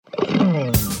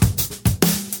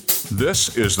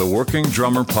This is the Working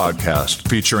Drummer Podcast,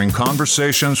 featuring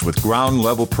conversations with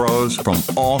ground-level pros from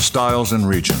all styles and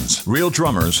regions. Real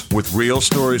drummers with real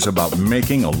stories about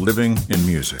making a living in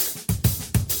music.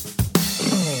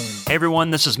 Hey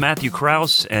everyone, this is Matthew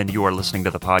Krause, and you are listening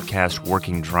to the podcast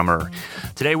Working Drummer.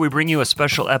 Today we bring you a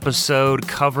special episode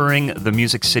covering the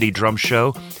Music City Drum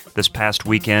Show. This past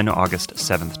weekend, August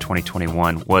 7th,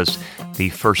 2021, was the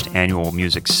first annual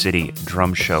Music City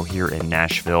Drum Show here in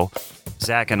Nashville.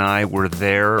 Zach and I were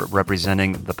there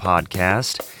representing the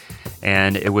podcast,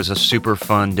 and it was a super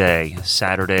fun day.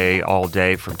 Saturday all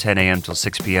day from 10 a.m. till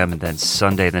 6 p.m., and then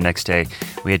Sunday the next day,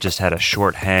 we had just had a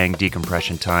short hang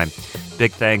decompression time.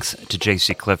 Big thanks to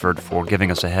J.C. Clifford for giving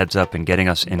us a heads up and getting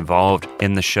us involved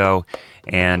in the show,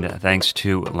 and thanks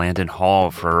to Landon Hall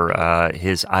for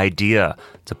his idea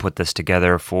to put this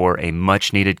together for a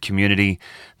much-needed community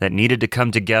that needed to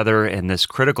come together in this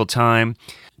critical time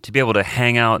to be able to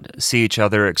hang out, see each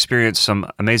other, experience some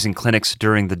amazing clinics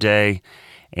during the day,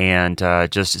 and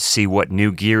just see what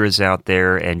new gear is out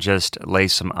there and just lay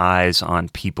some eyes on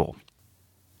people.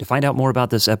 To find out more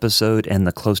about this episode and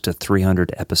the close to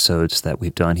 300 episodes that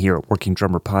we've done here at Working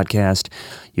Drummer Podcast,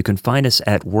 you can find us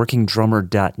at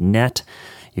workingdrummer.net.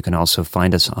 You can also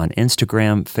find us on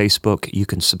Instagram, Facebook. You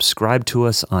can subscribe to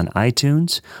us on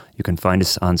iTunes. You can find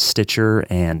us on Stitcher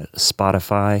and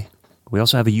Spotify. We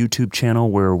also have a YouTube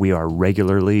channel where we are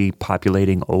regularly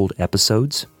populating old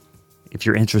episodes. If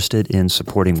you're interested in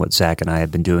supporting what Zach and I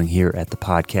have been doing here at the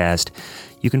podcast,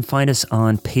 you can find us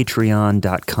on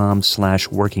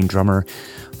patreon.com/workingdrummer.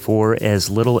 For as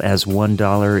little as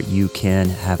 $1, you can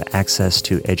have access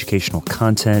to educational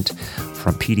content,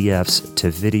 from PDFs to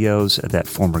videos that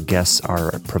former guests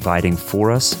are providing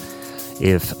for us.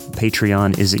 If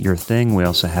Patreon isn't your thing, we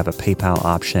also have a PayPal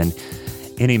option.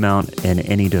 Any amount and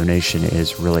any donation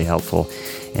is really helpful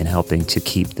in helping to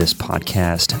keep this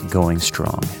podcast going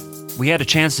strong. We had a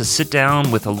chance to sit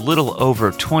down with a little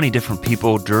over 20 different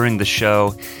people during the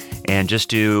show and just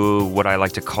do what I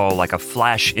like to call like a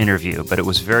flash interview, but it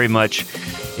was very much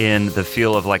in the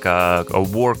feel of like a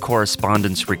war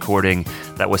correspondence recording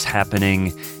that was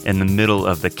happening in the middle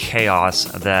of the chaos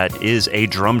that is a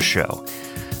drum show.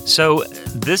 So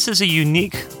this is a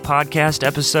unique podcast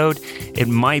episode. It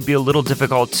might be a little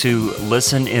difficult to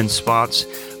listen in spots,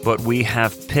 but we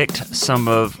have picked some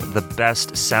of the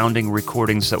best sounding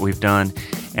recordings that we've done,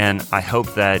 and I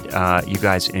hope that you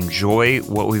guys enjoy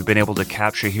what we've been able to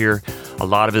capture here. A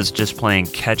lot of it is just playing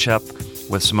catch up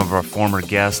with some of our former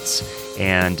guests,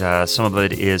 and some of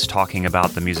it is talking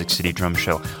about the Music City Drum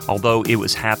Show. Although it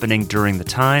was happening during the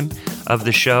time of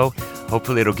the show,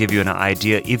 hopefully it'll give you an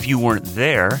idea, if you weren't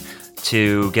there,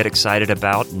 to get excited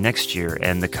about next year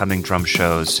and the coming drum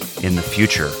shows in the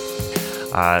future.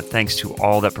 Thanks to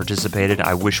all that participated.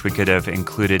 I wish we could have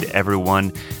included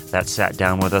everyone that sat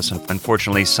down with us.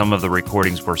 Unfortunately, some of the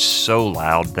recordings were so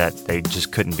loud that they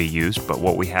just couldn't be used, but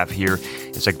what we have here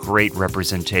is a great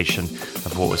representation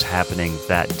of what was happening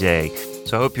that day.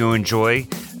 So I hope you enjoy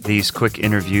these quick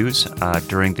interviews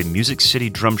during the Music City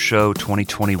Drum Show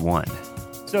 2021.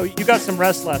 So you got some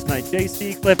rest last night.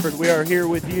 J.C. Clifford, we are here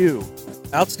with you.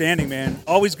 Outstanding, man.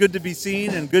 Always good to be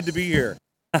seen and good to be here.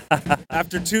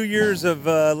 After 2 years of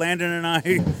Landon and I,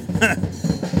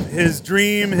 his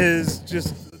dream, his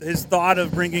thought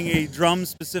of bringing a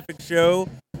drum-specific show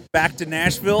back to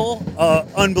Nashville,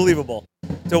 unbelievable.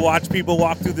 To watch people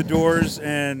walk through the doors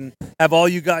and have all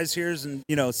you guys here and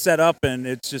set up, and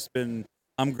it's just been.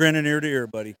 I'm grinning ear to ear,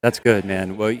 buddy. That's good,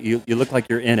 man. Well, you look like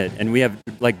you're in it, and we have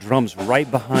like drums right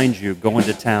behind you going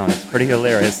to town. It's pretty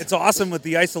hilarious. It's awesome with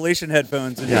the isolation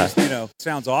headphones, and just,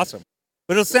 sounds awesome.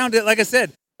 But it'll sound, like I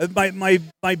said, my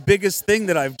biggest thing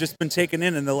that I've just been taking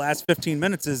in the last 15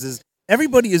 minutes is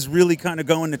everybody is really kind of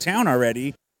going to town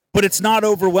already, but it's not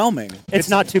overwhelming. It's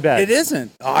not too bad. It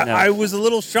isn't. No. I was a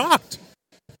little shocked,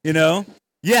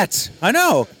 Yet I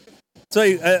know. So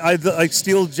I like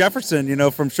Steel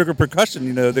Jefferson, from Sugar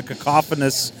Percussion, the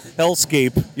cacophonous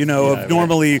hellscape, of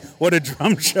normally what a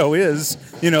drum show is,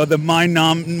 the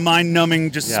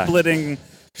mind-numbing, just splitting,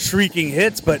 shrieking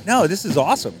hits. But no, this is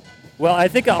awesome. Well, I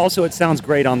think also it sounds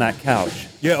great on that couch.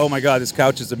 Yeah. Oh my God, this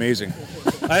couch is amazing.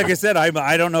 Like I said,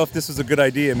 I don't know if this was a good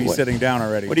idea. Sitting down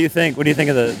already. What do you think? What do you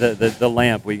think of the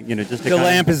lamp? The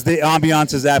lamp is the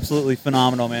ambiance is absolutely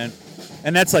phenomenal, man.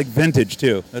 And that's like vintage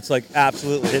too. That's like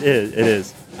absolutely. It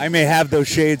is. I may have those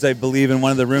shades, I believe, in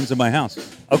one of the rooms of my house.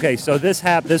 Okay, so this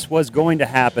was going to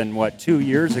happen, 2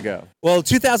 years ago? Well,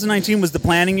 2019 was the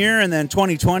planning year, and then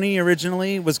 2020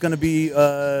 originally was going to be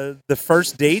the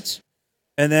first date.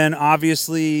 And then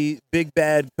obviously big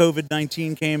bad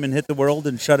COVID-19 came and hit the world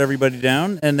and shut everybody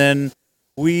down. And then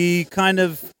we kind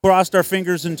of crossed our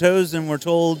fingers and toes and were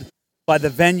told by the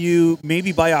venue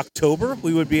maybe by October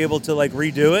we would be able to like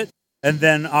redo it. And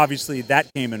then obviously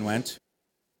that came and went.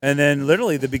 And then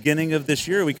literally the beginning of this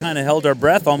year, we kind of held our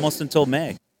breath almost until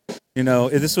May. You know,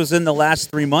 this was in the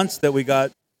last 3 months that we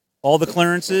got all the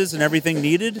clearances and everything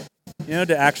needed, you know,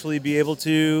 to actually be able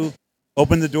to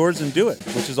open the doors and do it,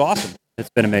 which is awesome. It's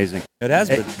been amazing. It has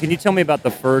been. Can you tell me about the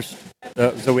first?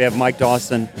 So we have Mike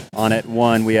Dawson on at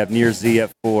 1. We have Near Z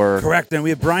at 4. Correct. And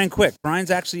we have Brian Quick. Brian's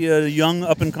actually a young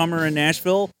up-and-comer in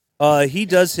Nashville. He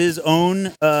does his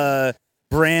own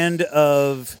brand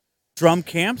of drum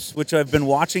camps, which I've been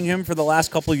watching him for the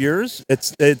last couple of years.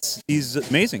 He's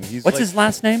amazing. What's his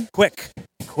last name? Quick.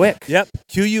 Yep.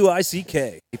 Quick.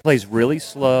 He plays really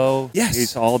slow. Yes.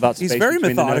 He's all about space. He's very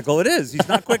between the notes. methodical. It is. He's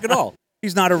not quick at all.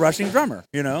 He's not a rushing drummer,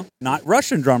 you know? Not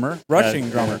Russian drummer,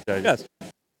 rushing drummer. Yes.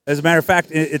 As a matter of fact,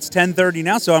 it's 10:30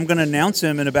 now, so I'm going to announce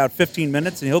him in about 15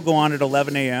 minutes, and he'll go on at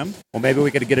 11 a.m. Well, maybe we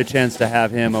could get a chance to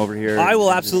have him over here. I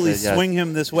will absolutely swing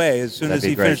him this way as soon as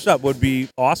he finished up. Would be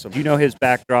awesome. Do you know his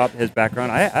background?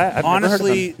 I've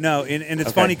honestly, no. And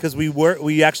it's funny because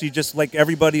we actually just like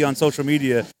everybody on social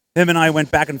media, him and I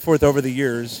went back and forth over the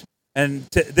years. And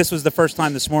this was the first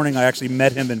time this morning I actually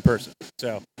met him in person.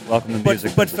 So welcome to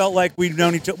music. But felt like we've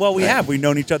known each other. Well, we have. We've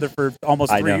known each other for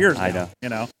almost 3 years now. I know. You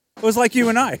know, it was like you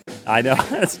and I. I know.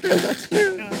 That's true. That's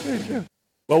true. Very true.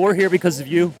 Well, we're here because of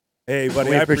you. Hey,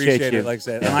 buddy, I appreciate it. Like I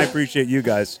said, and I appreciate you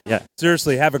guys. Yeah.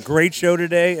 Seriously, have a great show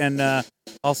today, and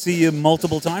I'll see you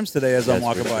multiple times today as I'm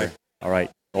walking by. All right.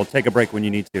 Well, take a break when you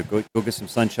need to. Go get some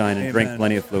sunshine and drink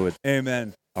plenty of fluid.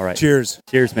 Amen. All right. Cheers.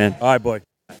 Cheers, man. All right, boy.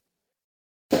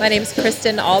 My name's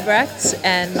Kristen Albrecht,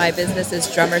 and my business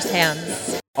is Drummer's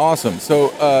Hands. Awesome. So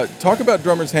talk about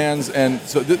Drummer's Hands. And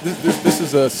so this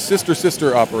is a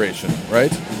sister operation,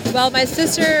 right? Well, my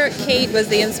sister Kate was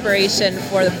the inspiration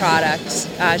for the product.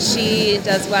 She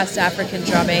does West African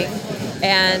drumming.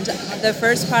 And the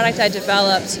first product I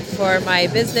developed for my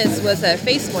business was a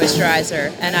face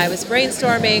moisturizer. And I was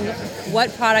brainstorming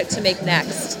what product to make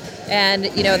next. And,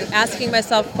 you know, asking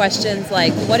myself questions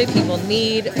like, what do people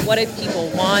need? What do people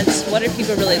want? What are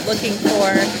people really looking for?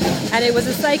 And it was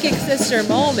a psychic sister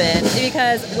moment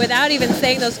because without even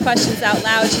saying those questions out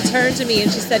loud, she turned to me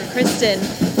and she said, Kristen,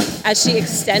 as she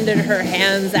extended her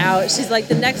hands out, she's like,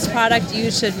 the next product you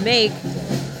should make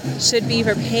should be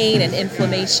for pain and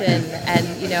inflammation and,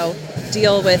 you know,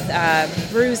 deal with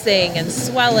bruising and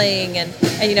swelling and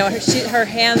you know her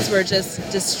hands were just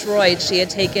destroyed. She had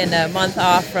taken a month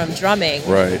off from drumming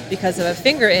because of a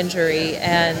finger injury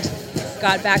and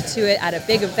got back to it at a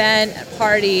big event, a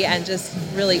party, and just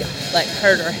really like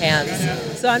hurt her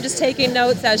hands. So I'm just taking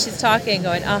notes as she's talking,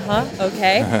 going,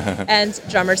 okay. And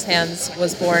Drummer's Hands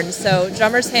was born. So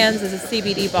Drummer's Hands is a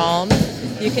CBD balm.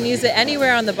 You can use it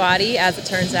anywhere on the body, as it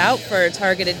turns out, for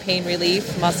targeted pain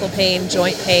relief, muscle pain,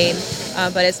 joint pain.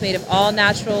 But it's made of all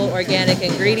natural, organic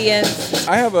ingredients.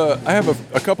 I have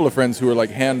a couple of friends who are like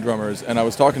hand drummers, and I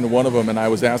was talking to one of them, and I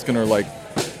was asking her like,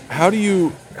 how do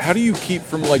you keep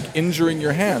from like injuring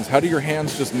your hands? How do your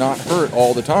hands just not hurt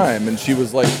all the time? And she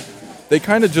was like, they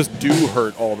kind of just do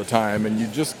hurt all the time, and you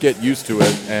just get used to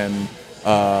it, and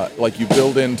like you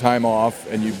build in time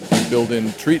off and you build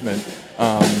in treatment.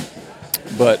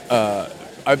 But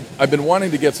I've been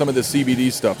wanting to get some of this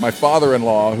CBD stuff. My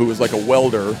father-in-law, who is like a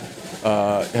welder,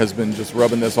 has been just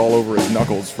rubbing this all over his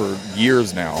knuckles for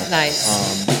years now.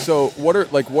 Nice. So what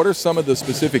are some of the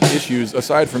specific issues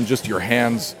aside from just your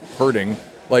hands hurting?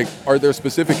 Like, are there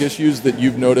specific issues that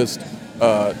you've noticed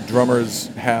drummers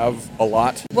have a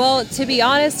lot? Well, to be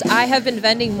honest, I have been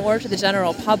vending more to the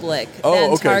general public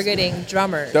than targeting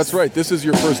drummers. That's right. This is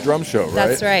your first drum show, right?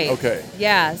 That's right. Okay.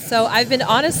 Yeah. So I've been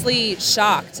honestly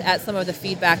shocked at some of the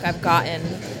feedback I've gotten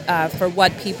for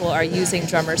what people are using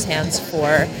Drummer's Hands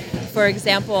for. For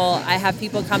example, I have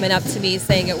people coming up to me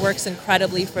saying it works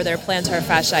incredibly for their plantar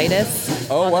fasciitis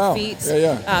on the feet,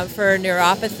 for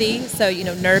neuropathy, so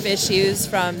nerve issues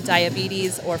from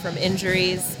diabetes or from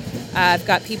injuries. I've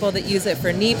got people that use it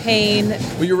for knee pain.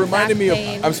 Well, you're reminding me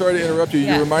of, I'm sorry to interrupt you,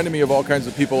 you're reminding me of all kinds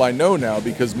of people I know now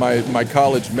because my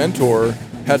college mentor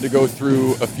had to go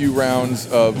through a few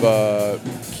rounds of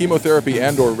chemotherapy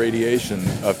and or radiation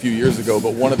a few years ago,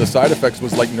 but one of the side effects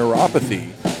was like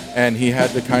neuropathy. And he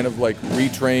had to kind of like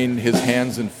retrain his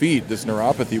hands and feet. This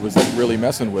neuropathy was like really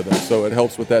messing with him. So it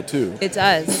helps with that too. It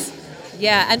does.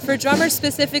 Yeah. And for drummers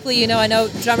specifically, I know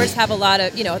drummers have a lot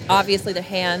of, obviously their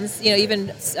hands,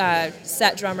 even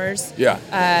set drummers. Yeah.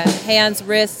 Hands,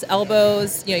 wrists,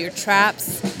 elbows, your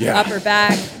traps, upper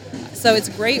back. So it's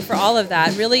great for all of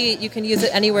that. Really, you can use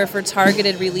it anywhere for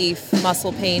targeted relief,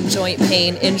 muscle pain, joint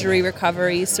pain, injury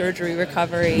recovery, surgery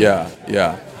recovery. Yeah.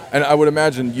 And I would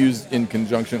imagine used in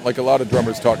conjunction, like a lot of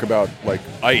drummers talk about like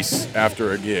ice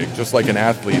after a gig, just like an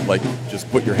athlete, like just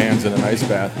put your hands in an ice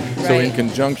bath. So in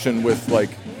conjunction with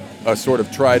like a sort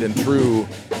of tried and true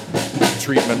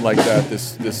treatment like that,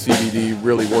 this CBD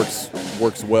really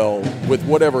works well with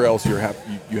whatever else you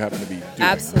happen to be doing.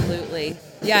 Absolutely.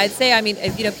 Yeah, I'd say,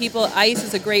 people, ice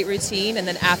is a great routine, and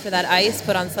then after that ice,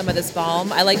 put on some of this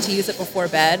balm. I like to use it before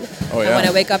bed. Oh, yeah. And when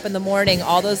I wake up in the morning,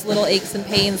 all those little aches and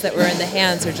pains that were in the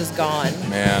hands are just gone.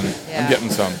 Man, Yeah. I'm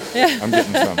getting some.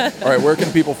 All right, where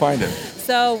can people find it?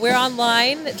 So we're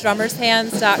online,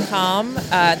 drummershands.com.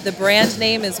 The brand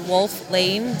name is Wolf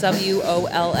Lane,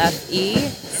 WOLFE.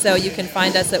 So you can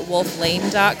find us at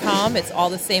wolflane.com. It's all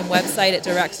the same website. It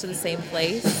directs to the same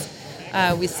place.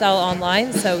 We sell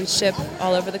online, so we ship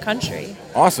all over the country.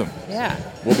 Awesome. Yeah.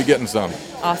 We'll be getting some.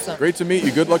 Awesome. Great to meet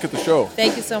you. Good luck at the show.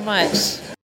 Thank you so much.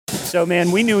 So,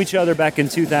 man, we knew each other back in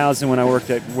 2000 when I worked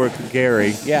with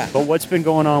Gary. Yeah. But what's been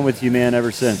going on with you, man,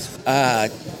 ever since?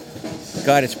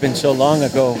 God, it's been so long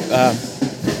ago.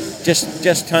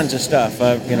 Just tons of stuff.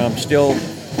 I'm still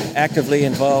actively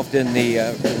involved in the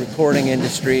recording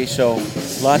industry, so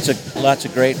lots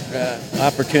of great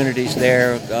opportunities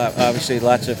there. Obviously,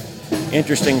 lots of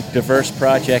interesting, diverse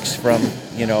projects from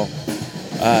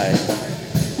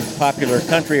popular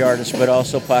country artists, but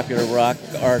also popular rock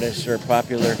artists or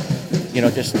popular,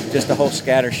 just a whole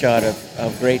scattershot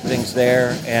of great things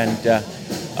there. And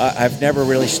I've never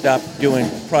really stopped doing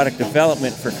product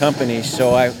development for companies.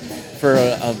 So for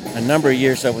a number of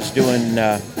years, I was doing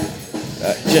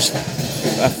just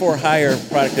for hire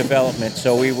product development.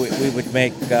 So we would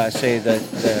make, say,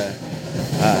 the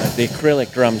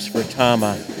acrylic drums for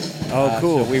Tama. Oh,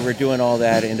 cool. So we were doing all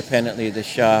that independently at the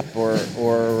shop, or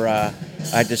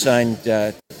I designed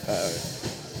for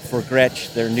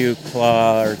Gretsch their new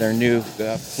claw or their new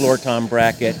floor tom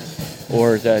bracket,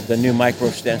 or the new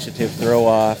micro-sensitive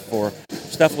throw-off, or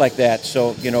stuff like that.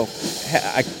 So,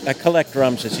 I collect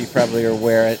drums, as you probably are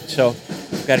aware. So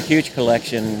I've got a huge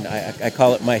collection. I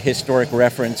call it my historic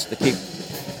reference to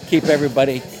keep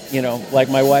everybody, like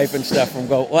my wife and stuff, from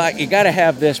go, well, you got to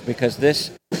have this because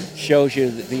this shows you,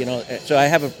 so I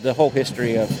have the whole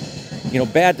history of,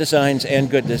 bad designs and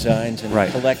good designs, and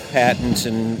collect patents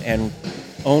and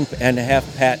own and have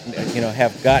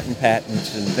have gotten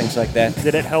patents and things like that.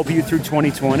 Did it help you through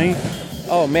 2020?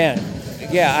 Oh man,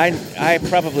 yeah, I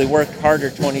probably worked harder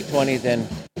 2020 than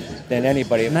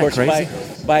anybody. Of course,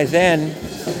 by then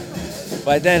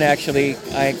actually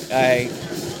I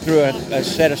through a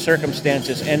set of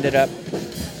circumstances ended up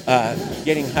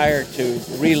getting hired to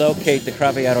relocate the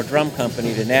Craviotto Drum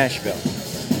Company to Nashville.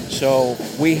 So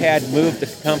we had moved the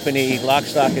company lock,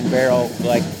 stock, and barrel,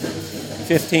 like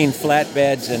 15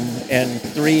 flatbeds and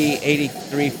 3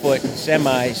 83-foot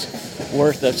semis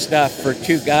worth of stuff for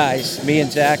two guys. Me and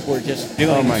Zach were just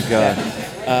doing that,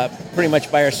 pretty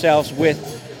much by ourselves with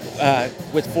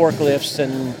forklifts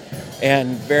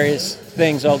and various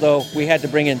things, although we had to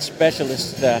bring in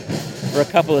specialists for a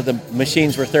couple of the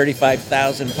machines were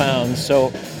 35,000 pounds,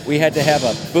 so we had to have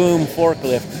a boom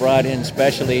forklift brought in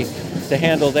specially to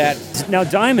handle that. Now,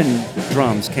 Diamond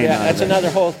drums came out. Yeah, that's another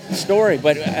whole story.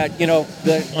 But in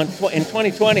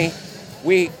 2020,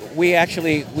 we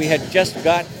had just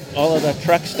got all of the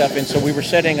truck stuff in, so we were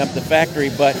setting up the factory.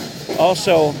 But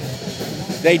also,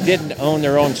 they didn't own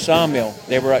their own sawmill.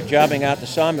 They were jobbing out the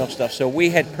sawmill stuff. So we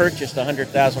had purchased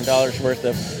 $100,000 worth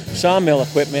of sawmill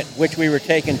equipment, which we were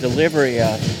taking delivery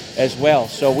of as well.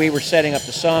 So we were setting up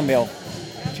the sawmill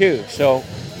too. So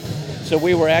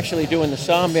we were actually doing the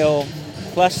sawmill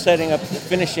plus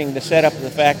finishing the setup of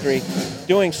the factory,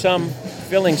 filling some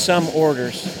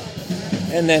orders.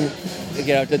 And then,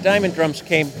 the Diamond drums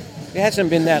came. It hasn't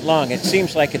been that long. It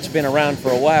seems like it's been around for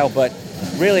a while, but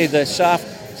really the soft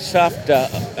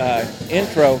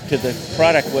intro to the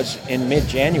product was in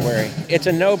mid-January. It's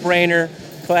a no-brainer,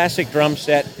 classic drum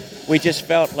set. We just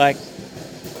felt like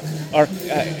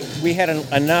we had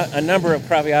a number of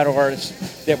Craviotto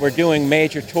artists that were doing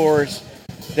major tours,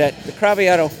 that the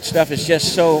Craviotto stuff is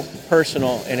just so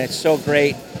personal and it's so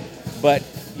great, but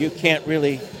you can't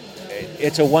really,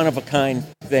 it's a one-of-a-kind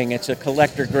thing. It's a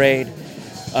collector grade,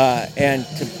 and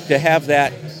to have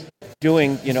that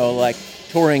doing, like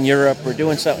touring Europe or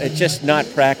doing something, it's just not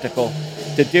practical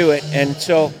to do it. And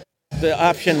so the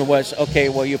option was, okay,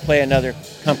 well, you play another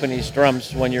company's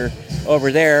drums when you're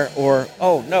over there, or,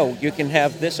 oh, no, you can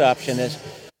have this option is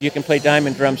you can play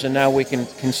Diamond drums, and now we can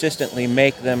consistently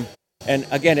make them. And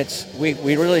again, we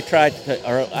really tried to,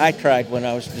 or I tried when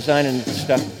I was designing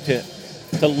stuff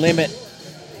to limit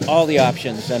all the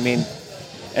options. I mean,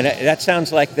 and that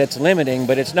sounds like that's limiting,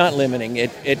 but it's not limiting.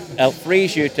 It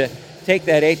frees you to take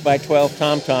that 8x12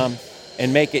 tom-tom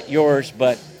and make it yours,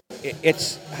 but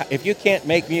it's if you can't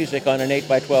make music on an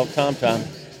 8x12 tom-tom,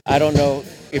 I don't know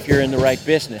if you're in the right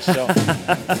business. So.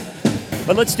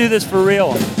 But let's do this for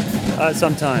real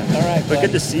sometime. All right. But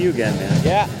good to see you again,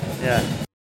 man. Yeah.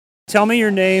 Tell me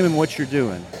your name and what you're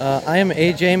doing. I am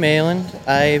AJ Mayland.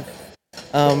 I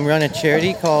run a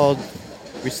charity called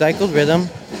Recycled Rhythm.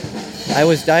 I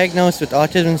was diagnosed with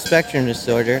autism spectrum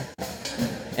disorder,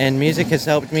 and music has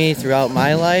helped me throughout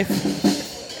my life.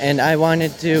 And I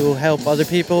wanted to help other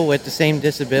people with the same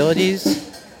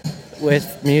disabilities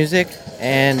with music,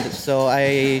 and so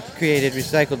I created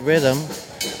Recycled Rhythm.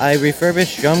 I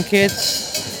refurbish drum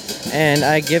kits, and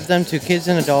I give them to kids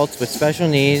and adults with special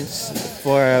needs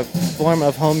for a form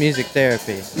of home music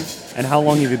therapy. And how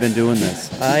long have you been doing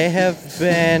this? I have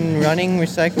been running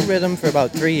Recycled Rhythm for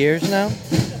about 3 years now.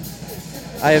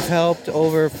 I have helped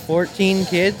over 14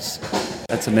 kids.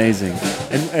 That's amazing.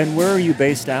 And where are you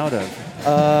based out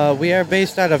of? We are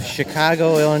based out of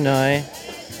Chicago, Illinois,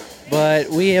 but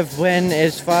we have went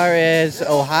as far as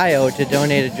Ohio to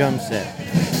donate a drum set.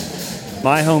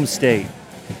 My home state.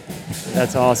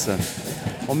 That's awesome.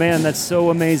 Well, man, that's so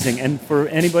amazing. And for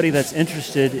anybody that's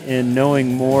interested in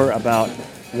knowing more about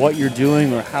what you're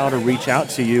doing or how to reach out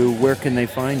to you, where can they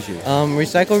find you?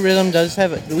 Recycled Rhythm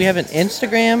we have an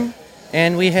Instagram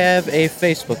and we have a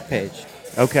Facebook page.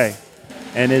 Okay.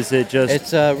 And is it just...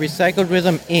 It's Recycled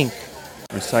Rhythm Inc.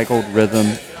 Recycled Rhythm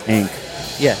Inc.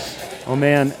 Yes. Oh,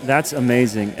 man, that's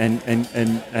amazing.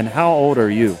 And how old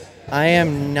are you? I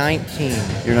am 19.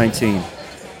 You're 19.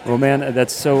 Well, man,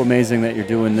 that's so amazing that you're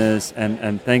doing this,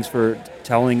 and thanks for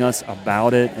telling us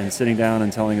about it and sitting down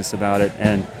and telling us about it.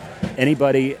 And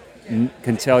anybody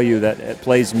can tell you that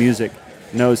plays music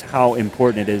knows how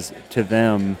important it is to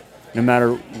them, no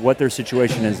matter what their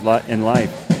situation is in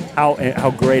life,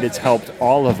 how great it's helped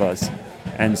all of us.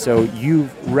 And so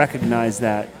you've recognized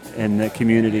that in the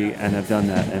community and have done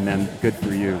that, and then good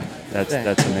for you. That's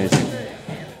amazing.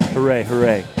 Hooray,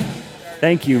 hooray.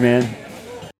 Thank you, man.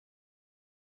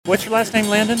 What's your last name,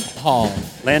 Landon? Hall.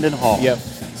 Landon Hall. Yep.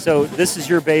 So this is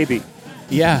your baby.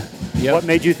 Yeah. Yep. What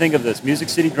made you think of this? Music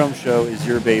City Drum Show is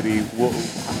your baby.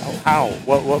 How?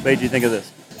 What made you think of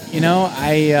this? You know,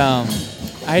 I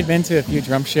had been to a few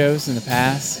drum shows in the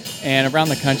past and around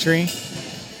the country,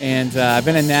 and I've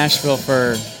been in Nashville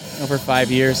for over 5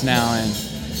 years now, and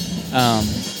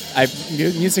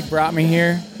music brought me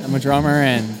here. I'm a drummer,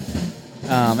 and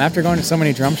after going to so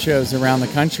many drum shows around the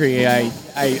country,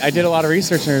 I did a lot of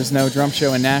research, and there's no drum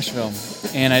show in Nashville.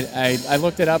 And I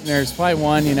looked it up, and there's probably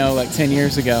one, like 10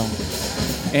 years ago.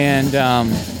 And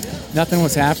nothing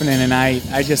was happening, and I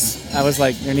was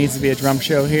like, there needs to be a drum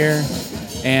show here.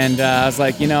 And I was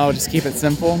like, just keep it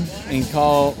simple and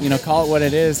call it what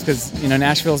it is, because,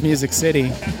 Nashville's Music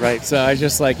City. Right. So I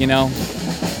just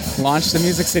launched the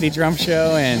Music City Drum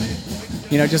Show and,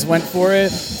 just went for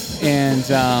it. And,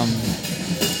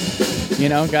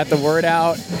 got the word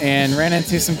out and ran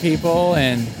into some people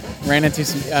and ran into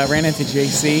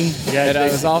JC. Yeah,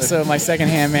 that was also my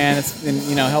second-hand man. It's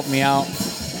been, helped me out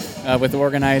with the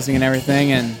organizing and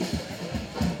everything. And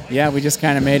yeah, we just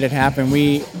kind of made it happen.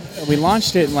 We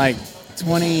launched it in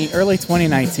early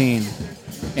 2019,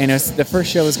 and the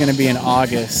first show was going to be in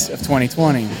August of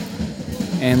 2020.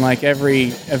 And every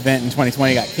event in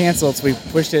 2020 got canceled, so we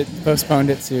postponed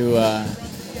it to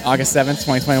August 7th,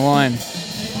 2021.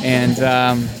 And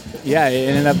it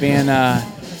ended up being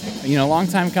a long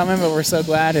time coming, but we're so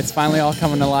glad it's finally all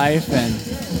coming to life. And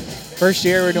first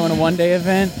year we're doing a one-day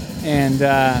event, and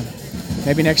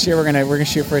maybe next year we're gonna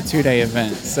shoot for a 2-day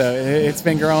event. So it's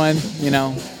been growing,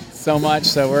 so much.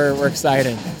 So we're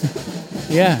excited.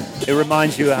 Yeah. It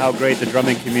reminds you how great the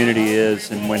drumming community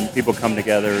is, and when people come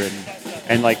together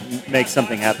and make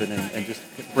something happen and just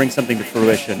bring something to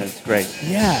fruition. It's great.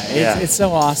 Yeah, it's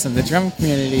so awesome. The drum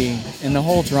community and the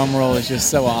whole drum roll is just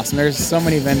so awesome. There's so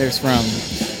many vendors from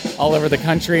all over the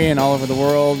country and all over the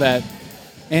world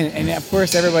and of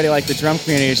course everybody, the drum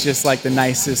community is just the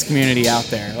nicest community out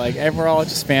there. We're all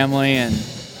just family, and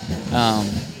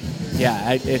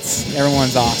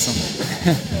everyone's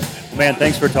awesome. Man,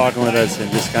 thanks for talking with us and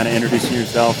just kind of introducing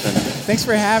yourself. And thanks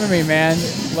for having me, man.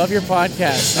 Love your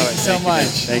podcast. Thank you so much.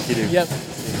 Thank you, dude. Yep.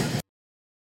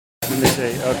 Let me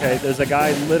see. Okay, there's a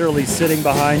guy literally sitting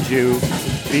behind you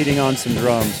beating on some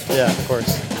drums. Yeah, of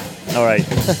course. All right.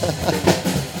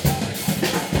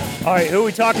 All right, who are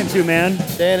we talking to, man?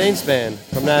 Dan Ainspan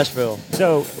from Nashville.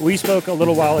 So we spoke a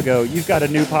little while ago. You've got a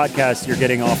new podcast you're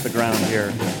getting off the ground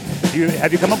here.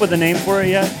 Have you come up with a name for it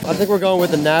yet? I think we're going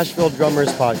with the Nashville Drummers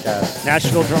Podcast.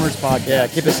 Nashville Drummers Podcast. Yeah,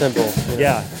 keep it simple.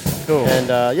 Yeah, cool. And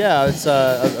it's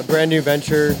a brand new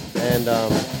venture, and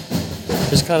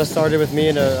just kind of started with me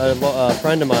and a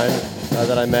friend of mine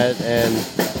that I met, and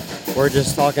we're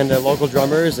just talking to local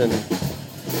drummers and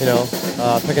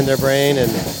picking their brain,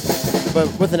 but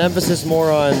with an emphasis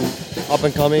more on up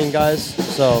and coming guys.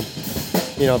 So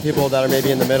people that are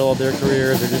maybe in the middle of their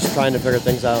careers or just trying to figure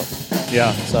things out.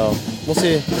 Yeah. So we'll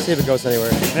see if it goes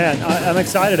anywhere. Man, I'm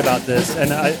excited about this, and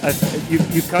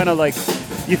you kind of like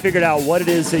you figured out what it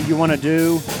is that you want to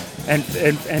do, and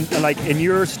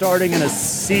you're starting in a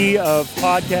sea of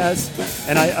podcasts,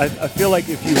 and I feel like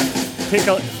if you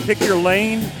pick your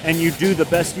lane and you do the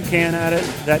best you can at it,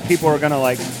 that people are gonna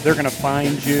they're gonna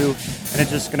find you, and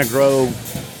it's just gonna grow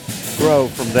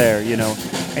from there,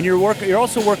 And you're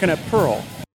also working at Pearl.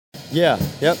 Yeah,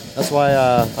 yep. That's why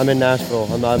I'm in Nashville.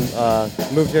 I'm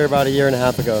moved here about a year and a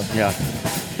half ago. Yeah.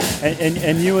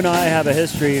 And you and I have a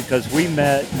history because we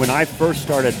met when I first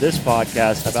started this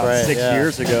podcast about 6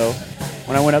 years ago.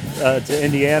 When I went up to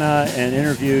Indiana and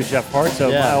interviewed Jeff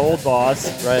Hartso, my old boss,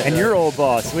 and your old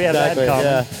boss. We have that in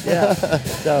common. Yeah.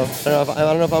 So I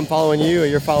don't know if I'm following you or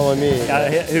you're following me.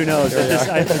 Who knows?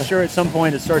 I'm sure at some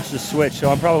point it starts to switch, so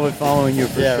I'm probably following you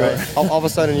for sure. Right. All of a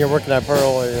sudden you're working at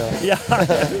Pearl. Yeah,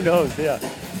 who knows? Yeah.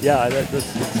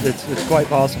 It's quite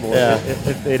possible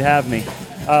if they'd have me.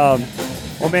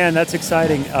 Well, man, that's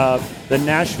exciting. The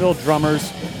Nashville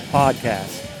Drummers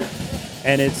Podcast.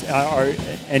 And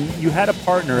and you had a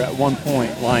partner at one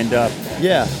point lined up.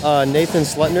 Yeah, Nathan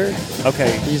Sletner.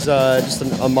 Okay. He's just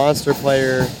a monster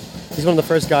player. He's one of the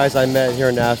first guys I met here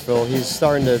in Nashville. He's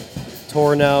starting to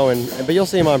tour now, but you'll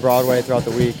see him on Broadway throughout the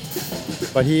week.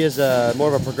 But he is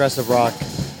more of a progressive rock,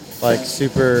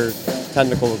 super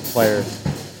technical player.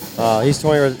 He's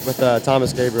touring with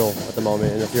Thomas Gabriel at the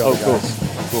moment and a few other guys.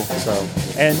 Cool. So,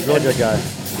 really good guy.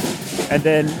 And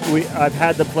then I've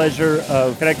had the pleasure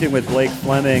of connecting with Blake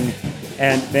Fleming,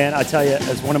 and man, I tell you,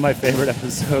 it's one of my favorite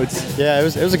episodes. Yeah, it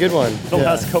was a good one. The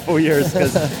last couple of years,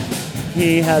 because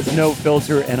he has no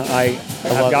filter, and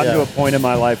I've gotten to a point in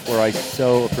my life where I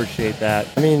so appreciate that.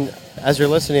 I mean, as you're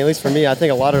listening, at least for me, I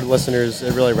think a lot of listeners,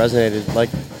 it really resonated.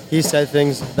 He said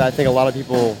things that I think a lot of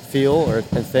people feel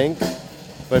and think,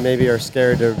 but maybe are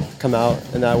scared to come out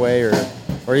in that way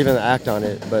or even act on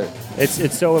it. But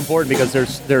it's so important because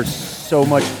there's so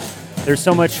much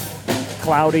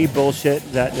cloudy bullshit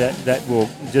that will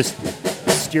just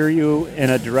steer you in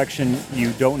a direction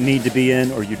you don't need to be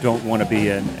in or you don't want to be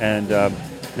in. And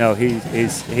no, he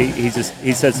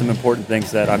said some important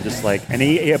things that I'm just like, and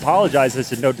he apologized. I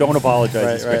said, no, don't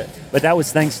apologize. Right. But that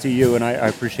was thanks to you, and I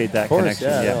appreciate that connection.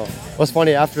 Yeah. No. Well, it's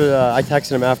funny, after I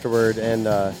texted him afterward, and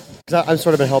because I've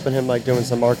sort of been helping him doing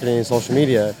some marketing and social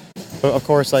media. But of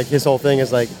course, his whole thing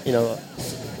is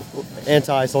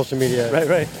anti-social media.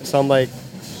 Right. So I'm like,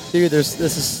 dude, this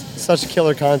is such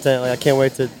killer content. I can't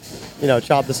wait to,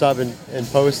 chop this up and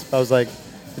post. I was like,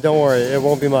 don't worry, it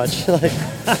won't be much.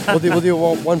 We'll do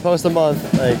one post a month.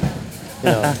 But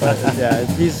yeah,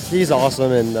 he's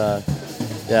awesome, and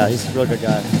he's a real good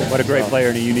guy. What a great player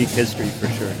and a unique history for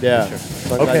sure. Yeah. For sure.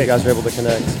 So I'm glad you guys were able to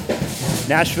connect.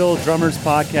 Nashville Drummers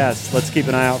Podcast. Let's keep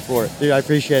an eye out for it. Dude, I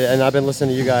appreciate it. And I've been listening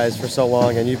to you guys for so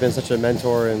long, and you've been such a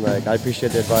mentor, and I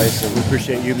appreciate the advice. And we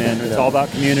appreciate you, man. It's all about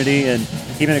community and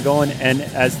keeping it going. And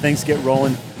as things get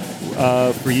rolling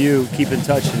for you, keep in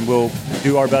touch, and we'll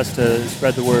do our best to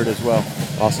spread the word as well.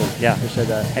 Awesome. Yeah. Appreciate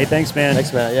that. Hey, thanks, man.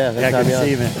 Thanks, Matt. Yeah, thanks for having me on. Good to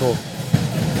see you, man. Cool.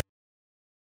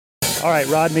 All right,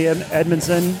 Rodney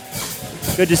Edmondson.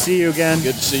 Good to see you again.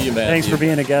 Good to see you, man. Thanks for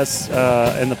being a guest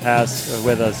in the past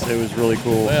with us. It was really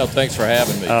cool. Well, thanks for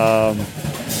having me.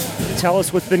 Tell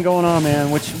us what's been going on, man.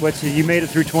 You made it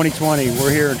through 2020.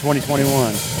 We're here in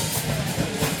 2021.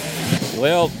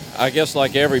 Well, I guess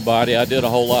like everybody, I did a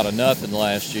whole lot of nothing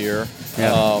last year.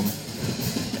 Yeah.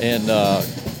 And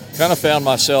kind of found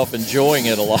myself enjoying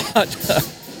it a lot.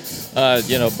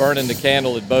 Burning the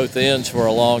candle at both ends for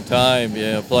a long time,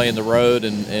 playing the road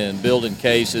and building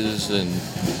cases and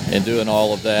doing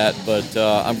all of that. But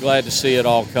I'm glad to see it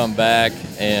all come back.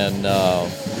 And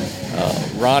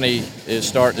Ronnie is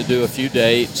starting to do a few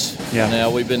dates. Yeah. Now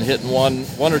we've been hitting one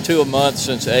or two a month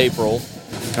since April.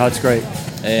 Oh, that's great.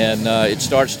 And it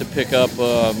starts to pick up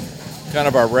kind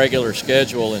of our regular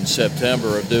schedule in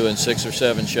September of doing 6 or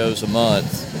 7 shows a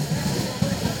month.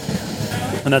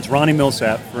 And that's Ronnie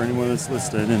Millsap for anyone that's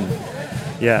listening. And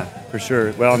yeah, for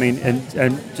sure. Well, I mean, and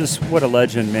just what a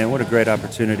legend, man. What a great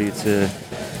opportunity to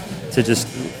just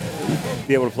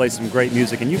be able to play some great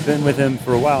music. And you've been with him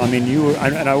for a while. I mean,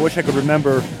 and I wish I could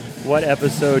remember what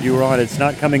episode you were on. It's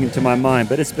not coming into my mind,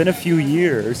 but it's been a few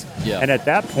years. Yeah. And at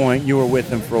that point, you were with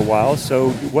him for a while. So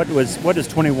what does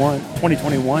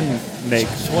 2021 make?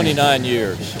 29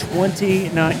 years.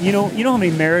 29. You know how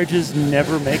many marriages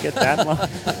never make it that long?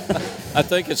 I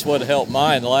think it's what helped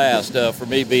mine last, for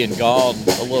me being gone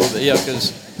a little bit. Yeah,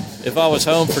 because if I was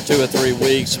home for 2 or 3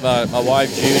 weeks, my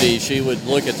wife Judy, she would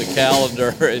look at the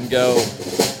calendar and go,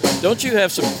 "Don't you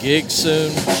have some gigs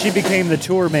soon?" She became the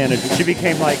tour manager. She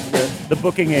became like the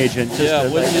booking agent. Yeah,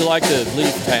 wouldn't you like to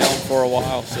leave town for a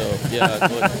while? So, yeah.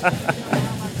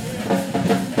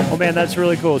 Oh man, that's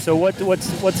really cool. So what's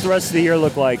the rest of the year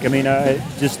look like? I mean,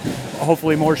 just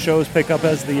hopefully more shows pick up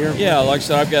as the year. Yeah, like I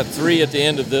said, I've got 3 at the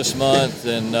end of this month,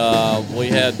 and we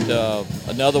had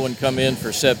another one come in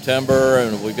for September,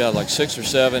 and we've got like 6 or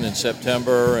 7 in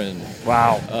September, and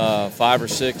wow, 5 or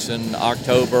 6 in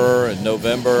October and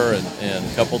November, and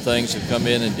a couple things have come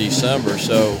in December.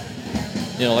 So,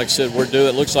 like I said,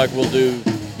 it looks like we'll do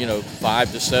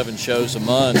 5 to 7 shows a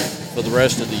month for the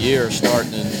rest of the year,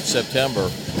 starting in September.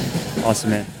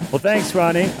 Awesome, man. Well, thanks,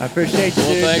 Ronnie. I appreciate you.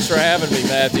 Well, thanks for having me,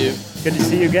 Matthew. Good to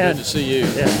see you again. Good to see you.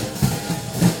 Yeah.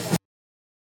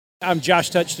 I'm Josh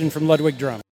Touchton from Ludwig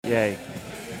Drum. Yay.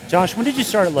 Josh, when did you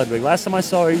start at Ludwig? Last time I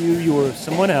saw you were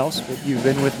someone else, but you've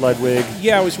been with Ludwig.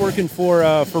 Yeah, I was working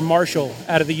for Marshall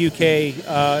out of the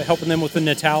UK, helping them with the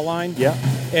Natal line. Yeah.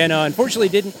 And unfortunately,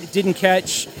 didn't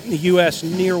catch the US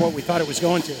near what we thought it was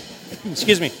going to.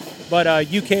 Excuse me. But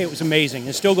UK, it was amazing.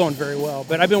 It's still going very well.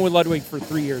 But I've been with Ludwig for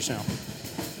 3 years now.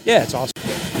 Yeah, it's awesome.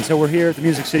 And so we're here at the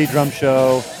Music City Drum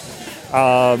Show.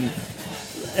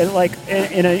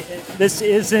 This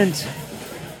isn't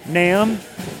NAMM,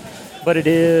 but it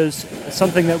is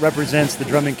something that represents the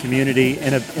drumming community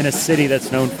in a city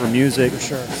that's known for music. For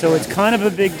sure. So it's kind of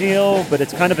a big deal, but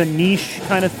it's kind of a niche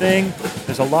kind of thing.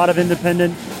 There's a lot of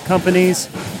independent companies.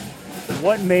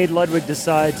 What made Ludwig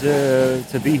decide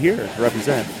to be here to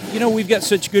represent? We've got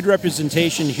such good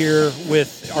representation here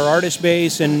with our artist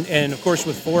base and of course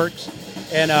with Forks.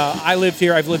 And I've lived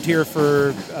here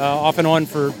for off and on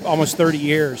for almost 30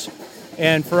 years.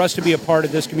 And for us to be a part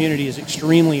of this community is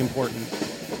extremely important.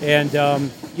 And,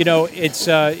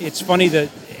 it's funny that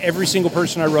every single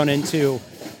person I run into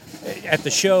at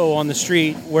the show, on the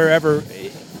street, wherever,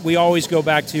 we always go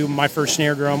back to my first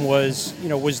snare drum was an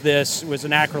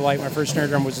Acrolite. My first snare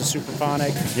drum was a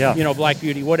Superphonic, Black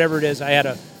Beauty, whatever it is. I had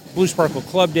a Blue Sparkle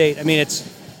Club Date. I mean, it's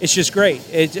just great.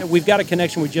 We've got a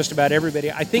connection with just about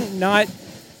everybody. I think not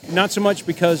so much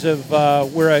because of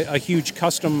we're a huge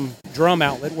custom drum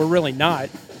outlet. We're really not.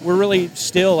 We're really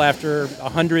still, after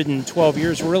 112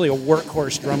 years, we're really a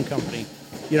workhorse drum company.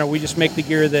 We just make the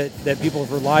gear that people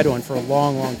have relied on for a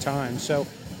long, long time. So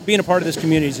being a part of this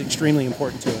community is extremely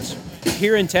important to us.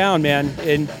 Here in town, man,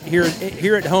 and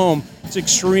here at home, it's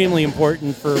extremely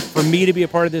important for me to be a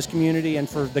part of this community and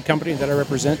for the company that I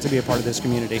represent to be a part of this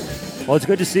community. Well, it's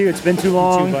good to see you. It's been too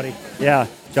long. You too, buddy. Yeah.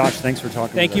 Josh, thanks for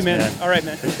talking Thank with you, us, man. All right,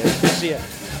 man. Good to see you.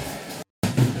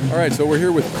 All right, so we're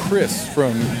here with Chris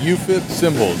from UFIP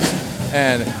Cymbals.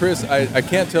 And Chris, I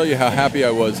can't tell you how happy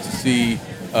I was to see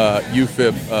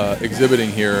UFIP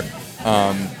exhibiting here.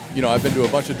 I've been to a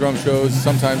bunch of drum shows.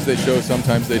 Sometimes they show,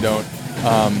 sometimes they don't.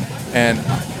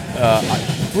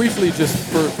 Briefly, just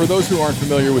for those who aren't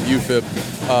familiar with UFIP,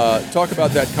 talk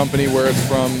about that company, where it's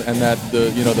from, and that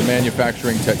the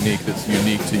manufacturing technique that's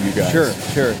unique to you guys.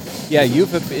 Sure. Yeah,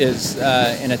 UFIP is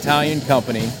an Italian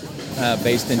company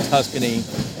based in Tuscany.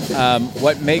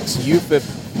 What makes UFIP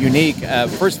unique?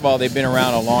 First of all, they've been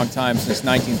around a long time, since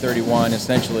 1931,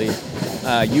 essentially.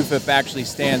 UFIP actually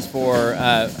stands for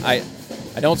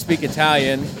I don't speak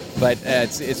Italian, but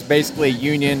it's basically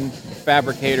Union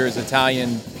Fabricators Italian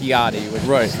Piatti, which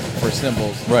is for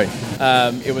cymbals. Right.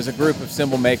 It was a group of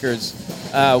cymbal makers.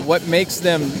 What makes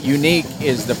them unique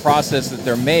is the process that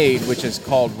they're made, which is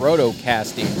called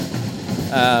rotocasting.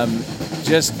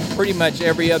 Just pretty much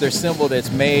every other cymbal that's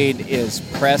made is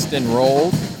pressed and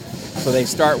rolled. So they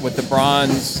start with the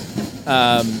bronze,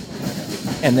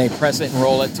 and they press it and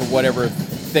roll it to whatever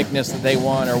thickness that they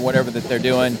want or whatever that they're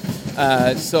doing.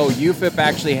 So UFIP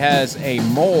actually has a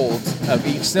mold of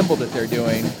each cymbal that they're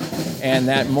doing, and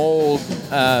that mold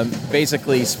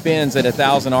basically spins at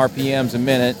 1,000 RPMs a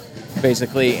minute,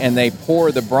 basically, and they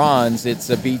pour the bronze.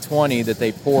 It's a B20 that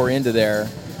they pour into there,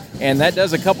 and that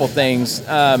does a couple things.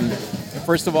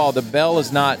 First of all, the bell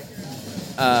is not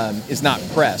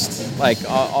pressed like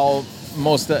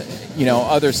most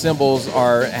other cymbals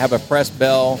have a pressed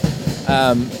bell.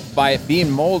 By it being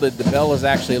molded, the bell is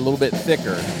actually a little bit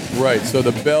thicker. Right, so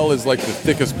the bell is like the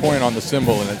thickest point on the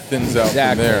cymbal, and it thins out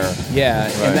from there. Yeah,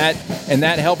 right. and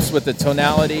that helps with the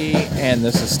tonality and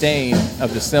the sustain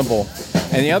of the cymbal.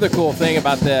 And the other cool thing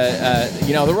about the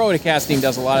rotocasting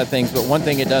does a lot of things, but one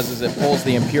thing it does is it pulls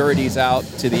the impurities out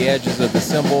to the edges of the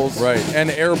cymbals. Right,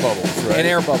 and air bubbles, right? And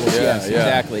air bubbles, yes,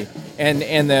 exactly.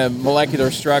 And the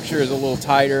molecular structure is a little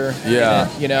tighter.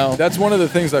 Yeah. That's one of the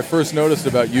things I first noticed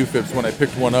about UFIPs when I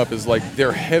picked one up is like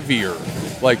they're heavier.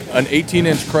 Like an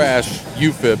 18-inch crash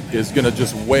UFIP is going to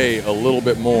just weigh a little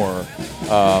bit more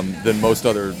than most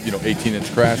other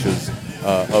 18-inch crashes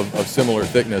of similar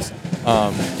thickness.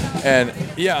 And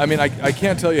yeah, I mean, I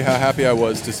can't tell you how happy I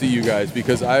was to see you guys,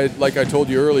 because like I told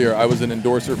you earlier, I was an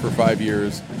endorser for 5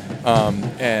 years.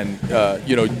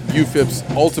 UFIPs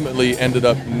ultimately ended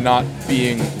up not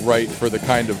being right for the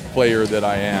kind of player that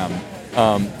I am.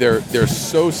 They're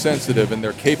so sensitive and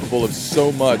they're capable of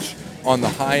so much on the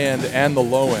high end and the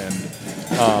low end.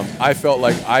 I felt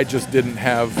like I just didn't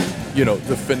have,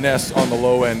 the finesse on the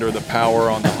low end or the power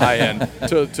on the high end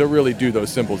to really do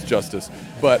those cymbals justice.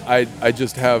 But I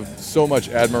just have so much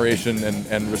admiration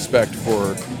and respect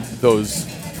for those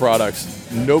products.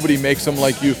 Nobody makes them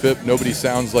like UFIP. Nobody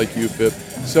sounds like UFIP.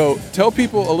 So tell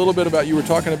people a little bit about, you were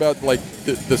talking about like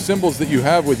the cymbals that you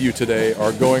have with you today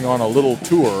are going on a little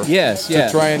tour. Yes, to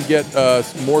try and get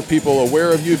more people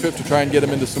aware of UFIP, to try and get them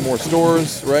into some more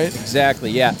stores, right?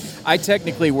 Exactly, yeah. I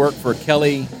technically work for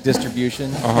Kelly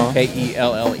Distribution, Kelley.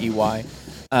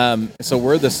 So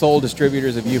we're the sole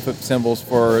distributors of UFIP cymbals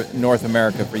for North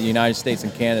America, for the United States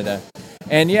and Canada.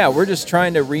 And yeah, we're just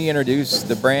trying to reintroduce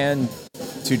the brand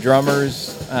to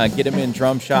drummers, get them in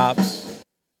drum shops.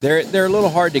 They're a little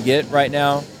hard to get right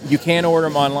now. You can order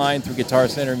them online through Guitar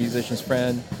Center, Musician's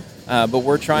Friend, but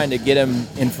we're trying to get them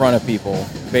in front of people,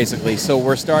 basically. So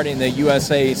we're starting the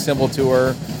USA Cymbal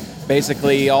Tour.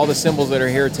 Basically, all the cymbals that are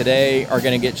here today are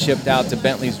going to get shipped out to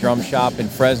Bentley's Drum Shop in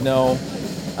Fresno.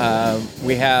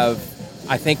 We have,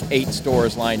 I think, 8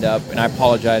 stores lined up, and I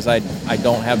apologize, I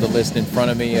don't have the list in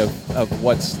front of me of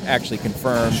what's actually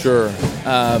confirmed. Sure.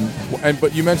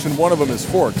 But you mentioned one of them is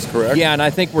Forks, correct? Yeah, and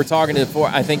I think we're talking to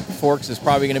I think Forks is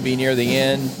probably going to be near the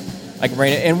end.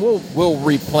 And we'll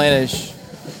replenish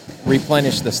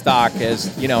the stock as,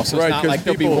 so it's not like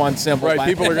there'll be one cymbal. Right,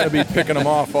 people are going to be picking them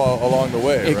off all along the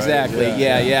way. Exactly, right?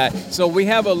 Yeah. So we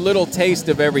have a little taste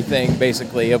of everything,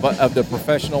 basically, of the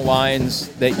professional lines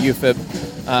that UFIP,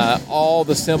 all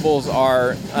the cymbals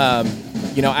are,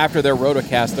 after they're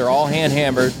rotocast, they're all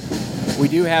hand-hammered. We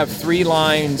do have 3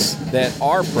 lines that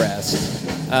are pressed,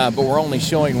 but we're only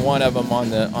showing one of them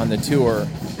on the tour.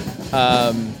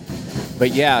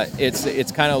 But yeah,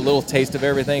 it's kind of a little taste of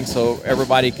everything, so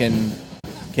everybody can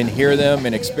hear them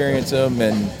and experience them,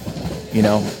 and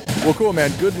Well, cool,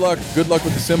 man. Good luck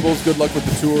with the cymbals. Good luck with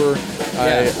the tour.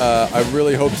 Yeah. I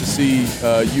really hope to see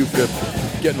UFIP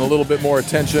getting a little bit more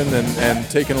attention and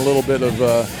taking a little bit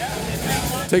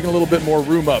more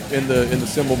room up in the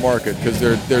cymbal market, because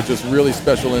they're just really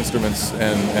special instruments,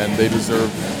 and they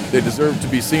deserve to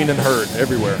be seen and heard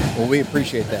everywhere. Well, we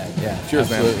appreciate that. Yeah.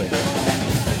 Cheers, absolutely. Man.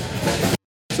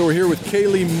 So we're here with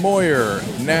Kaylee Moyer,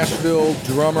 Nashville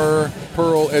drummer,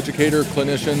 Pearl educator,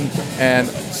 clinician, and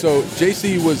so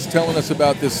JC was telling us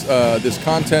about this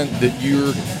content that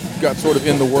you got sort of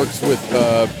in the works with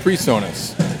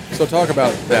PreSonus. So talk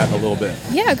about that a little bit.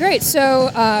 Yeah, great. So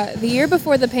the year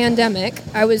before the pandemic,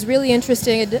 I was really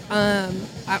interested. I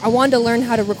wanted to learn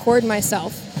how to record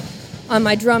myself on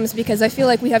my drums, because I feel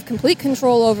like we have complete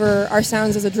control over our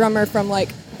sounds as a drummer, from like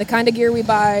the kind of gear we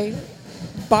buy,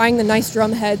 buying the nice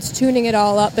drum heads, tuning it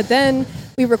all up, but then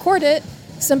we record it.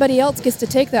 Somebody else gets to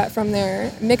take that from there,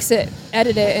 mix it,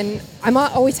 edit it, and I'm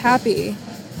not always happy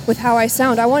with how I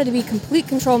sound. I wanted to be complete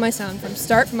control of my sound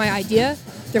from my idea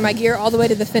through my gear all the way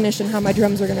to the finish and how my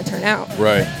drums are going to turn out.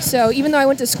 Right. So even though I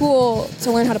went to school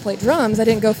to learn how to play drums, I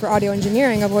didn't go for audio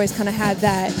engineering. I've always kind of had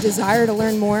that desire to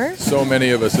learn more. So many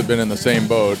of us have been in the same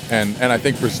boat, and I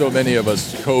think for so many of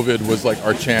us, COVID was like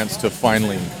our chance to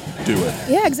finally do it.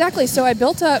 Yeah, exactly. So I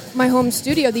built up my home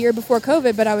studio the year before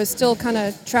COVID, but I was still kind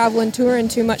of traveling, touring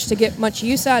too much to get much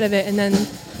use out of it. And then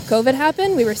COVID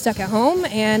happened, we were stuck at home,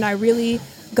 and I really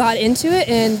got into it.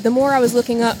 And the more I was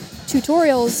looking up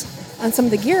tutorials on some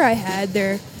of the gear I had,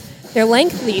 they're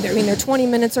lengthy. They're 20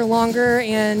 minutes or longer,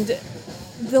 and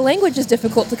the language is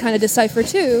difficult to kind of decipher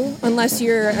too, unless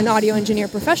you're an audio engineer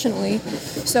professionally.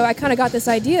 So I kind of got this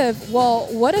idea of, well,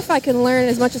 what if I can learn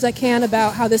as much as I can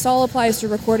about how this all applies to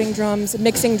recording drums,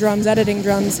 mixing drums, editing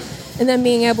drums, and then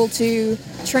being able to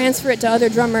transfer it to other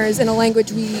drummers in a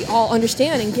language we all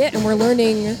understand and get, and we're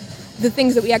learning the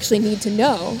things that we actually need to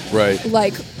know. Right.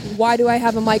 Like why do I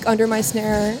have a mic under my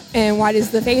snare, and why does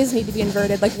the phase need to be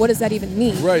inverted? Like, what does that even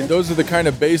mean? Right, those are the kind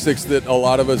of basics that a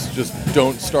lot of us just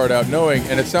don't start out knowing,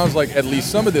 and it sounds like at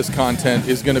least some of this content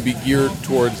is going to be geared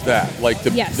towards that. Like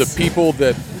the people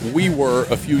that we were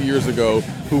a few years ago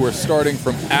who were starting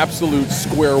from absolute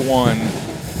square one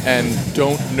and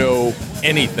don't know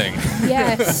anything.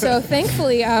 Yes, so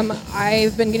thankfully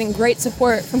I've been getting great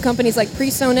support from companies like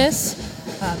PreSonus,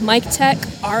 Mic Tech,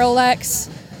 RLX,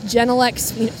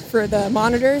 Genelex for the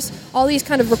monitors, all these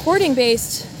kind of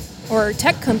recording-based or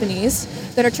tech companies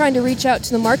that are trying to reach out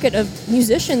to the market of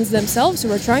musicians themselves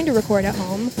who are trying to record at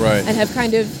home, right, and have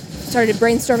kind of started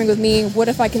brainstorming with me, what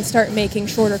if I can start making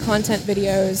shorter content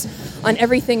videos on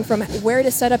everything from where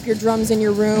to set up your drums in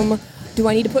your room. Do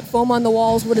I need to put foam on the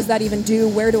walls? What does that even do?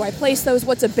 Where do I place those?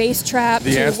 What's a bass trap?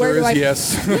 The answer is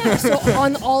yes. Yeah, so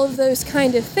on all of those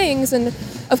kind of things, and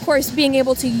of course being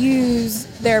able to use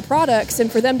their products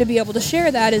and for them to be able to share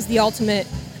that is the ultimate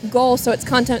goal. So it's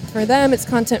content for them, it's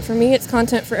content for me, it's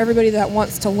content for everybody that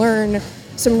wants to learn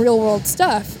some real world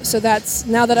stuff. So that's,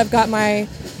 now that I've got my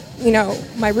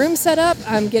room set up,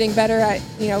 I'm getting better at,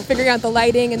 figuring out the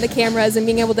lighting and the cameras and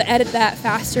being able to edit that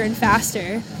faster and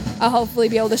faster. I'll hopefully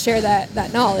be able to share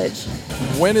that knowledge.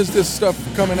 When is this stuff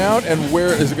coming out, and where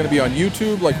is it going to be on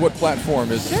YouTube? Like, what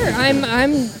platform is? Sure,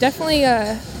 I'm definitely.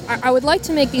 I would like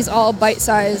to make these all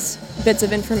bite-sized bits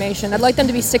of information. I'd like them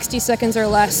to be 60 seconds or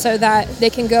less, so that they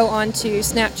can go onto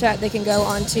Snapchat, they can go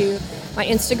onto my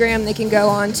Instagram, they can go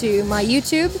onto my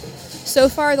YouTube. So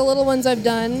far, the little ones I've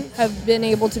done have been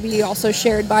able to be also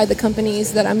shared by the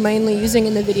companies that I'm mainly using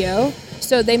in the video.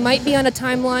 So they might be on a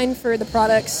timeline for the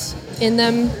products in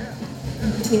them,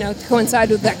 coincide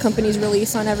with that company's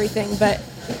release on everything. But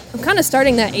I'm kind of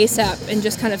starting that ASAP and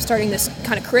just kind of starting this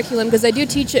kind of curriculum, because I do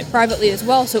teach it privately as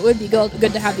well, so it would be good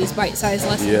to have these bite-sized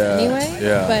lessons anyway.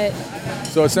 Yeah. But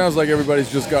so it sounds like everybody's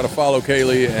just got to follow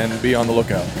Kaylee and be on the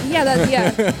lookout.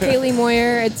 Kaylee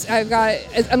Moyer.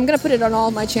 I'm gonna put it on all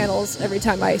of my channels every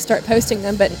time I start posting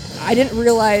them. But I didn't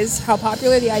realize how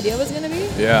popular the idea was gonna be.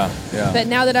 Yeah. But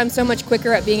now that I'm so much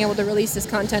quicker at being able to release this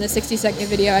content, a 60-second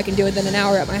video, I can do it in an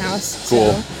hour at my house.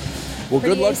 Cool. So, well,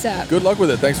 good luck. ASAP. Good luck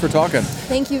with it. Thanks for talking.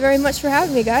 Thank you very much for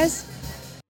having me, guys.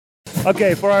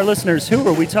 Okay, for our listeners, who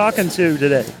are we talking to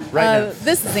today? Now,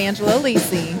 this is Angela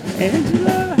Lisi.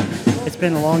 Angela. It's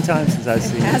been a long time since I've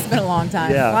seen you. It has been a long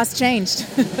time. Yeah. Lots changed.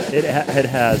 It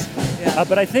has. Yeah.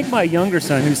 But I think my younger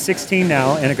son, who's 16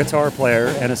 now and a guitar player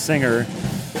and a singer,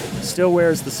 still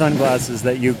wears the sunglasses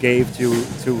that you gave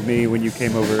to me when you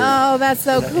came over. Oh, that's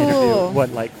so cool. Interview. What,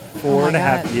 like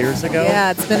 4.5 years ago?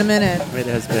 Yeah, it's been a minute. It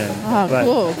has been. Oh,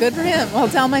 cool. Good for him. Well,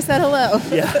 tell him I said hello.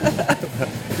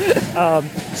 Yeah.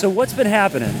 So what's been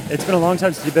happening? It's been a long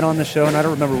time since you've been on the show, and I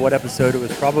don't remember what episode. It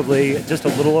was probably just a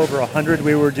little over 100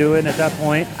 we were doing at that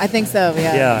point. I think so,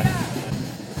 yeah.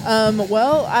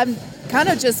 Well, I'm kind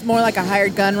of just more like a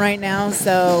hired gun right now,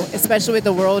 so especially with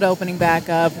the world opening back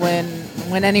up,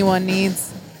 when anyone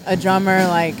needs a drummer,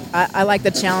 like I like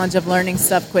the challenge of learning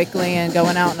stuff quickly and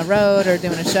going out on the road or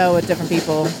doing a show with different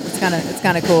people. It's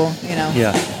kind of cool,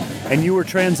 Yeah. And you were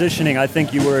transitioning. I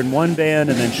think you were in one band,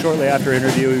 and then shortly after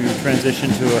interview, you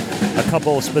transitioned to a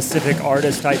couple specific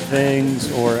artist type things,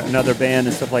 or another band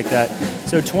and stuff like that.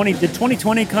 So, did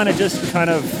 2020 kind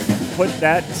of put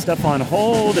that stuff on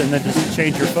hold, and then just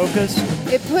change your focus?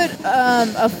 It put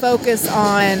a focus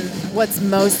on what's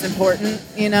most important.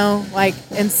 Like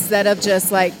instead of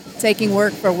just like taking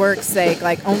work for work's sake,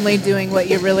 like only doing what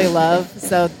you really love.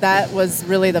 So that was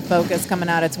really the focus coming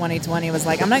out of 2020. Was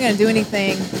like, I'm not going to do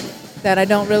anything that I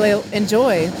don't really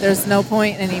enjoy. There's no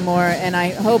point anymore, and I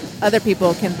hope other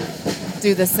people can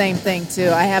do the same thing too.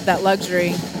 I have that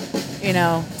luxury,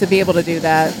 to be able to do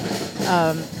that.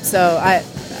 So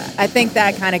I think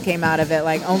that kind of came out of it,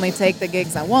 like only take the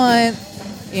gigs I want,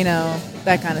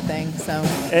 that kind of thing. So.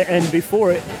 And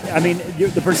before,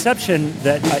 the perception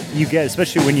that you get,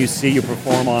 especially when you see you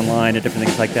perform online and different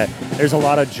things like that, there's a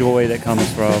lot of joy that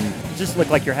comes from, just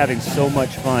look like you're having so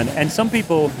much fun. And some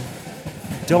people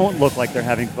don't look like they're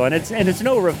having fun. It's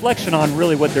no reflection on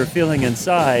really what they're feeling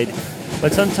inside.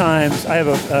 But sometimes I have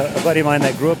a buddy of mine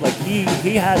that grew up like he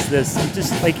has this,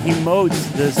 just like he emotes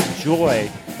this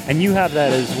joy, and you have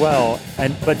that as well.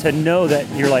 But to know that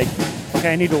you're like,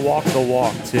 okay, I need to walk the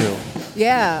walk too.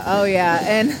 Yeah. Oh yeah.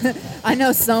 And I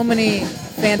know so many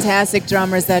fantastic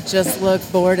drummers that just look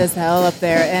bored as hell up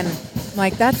there, and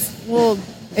like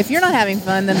if you're not having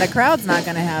fun, then the crowd's not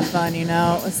going to have fun,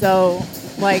 So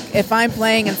like if I'm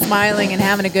playing and smiling and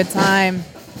having a good time,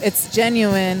 it's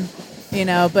genuine,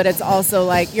 but it's also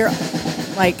like you're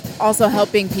like also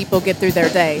helping people get through their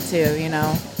day too,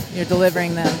 you're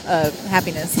delivering them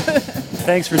happiness.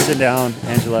 Thanks for sitting down,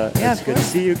 Angela. Yeah, It's good to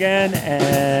see you again,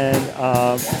 and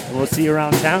we'll see you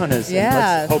around town. And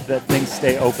let's hope that things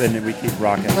stay open and we keep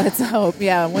rocking. Let's hope,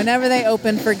 yeah. Whenever they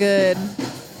open for good,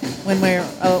 when we're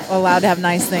allowed to have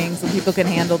nice things, when people can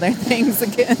handle their things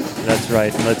again. That's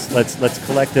right. Let's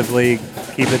collectively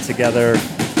keep it together,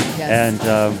 and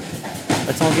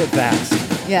let's all get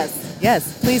vaxxed.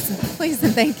 Yes. Please,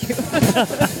 and thank you.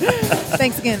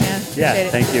 Thanks again, man. Yeah,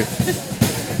 thank you.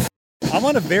 I'm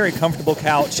on a very comfortable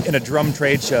couch in a drum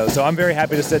trade show, so I'm very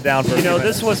happy to sit down for a few minutes.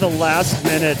 This was a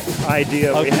last-minute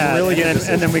idea we had, really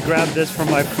and then we grabbed this from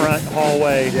my front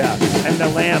hallway and the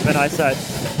lamp, and I said,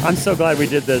 I'm so glad we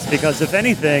did this, because if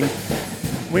anything,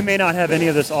 we may not have any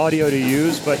of this audio to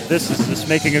use, but this is just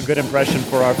making a good impression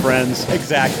for our friends.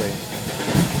 Exactly.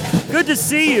 Good to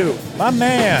see you. My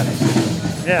man.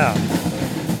 Yeah.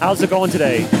 How's it going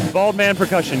today? Bald Man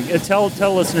Percussion. Tell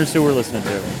listeners who we're listening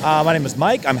to. My name is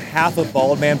Mike. I'm half of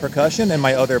Bald Man Percussion, and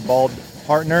my other bald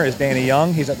partner is Danny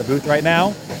Young. He's at the booth right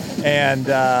now. And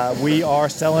we are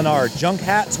selling our junk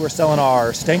hats. We're selling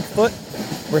our Stink Foot.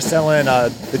 We're selling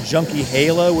the Junkie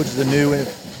Halo, which is a new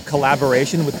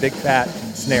collaboration with Big Fat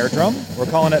Snare Drum. We're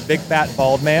calling it Big Fat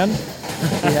Bald Man.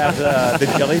 We have the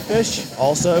Jellyfish,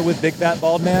 also with Big Fat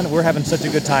Bald Man. We're having such a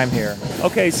good time here.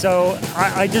 Okay, so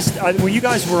when you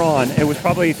guys were on, it was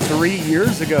probably 3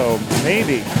 years ago,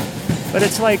 maybe. But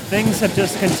it's like things have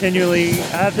just continually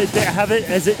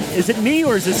is it me,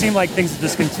 or does it seem like things have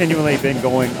just continually been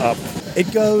going up?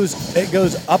 It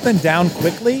goes up and down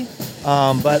quickly,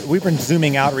 but we've been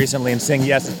zooming out recently and saying,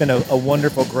 yes, it's been a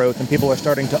wonderful growth, and people are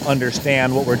starting to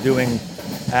understand what we're doing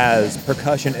as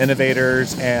percussion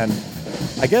innovators and,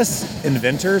 I guess,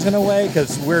 inventors in a way,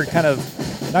 because we're kind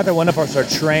of, neither one of us are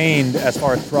trained as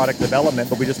far as product development,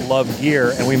 but we just love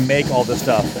gear and we make all this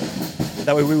stuff.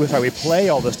 That way we play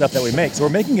all the stuff that we make. So we're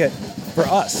making it for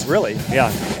us, really.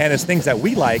 Yeah. And it's things that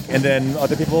we like, and then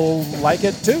other people like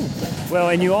it too. Well,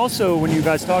 and you also, when you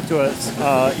guys talked to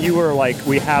us, you were like,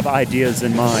 we have ideas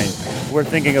in mind. We're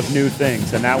thinking of new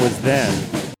things, and that was then.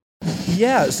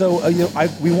 Yeah, so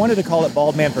we wanted to call it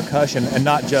Bald Man Percussion and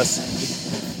not just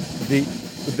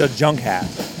the junk hat.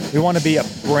 We want to be a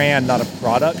brand, not a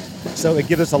product. So it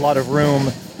gives us a lot of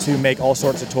room to make all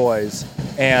sorts of toys.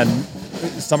 And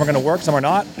some are going to work, some are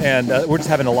not. And we're just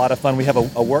having a lot of fun. We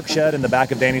have a work shed in the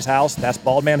back of Danny's house. That's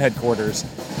Bald Man headquarters.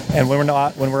 And when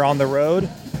we're on the road,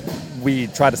 we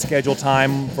try to schedule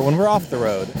time for when we're off the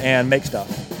road and make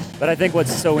stuff. But I think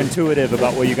what's so intuitive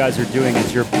about what you guys are doing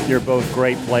is you're both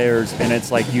great players, and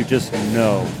it's like you just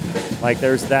know. Like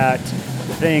there's that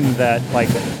thing that like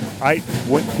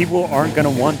people aren't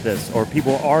going to want this, or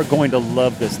people are going to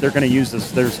love this. They're going to use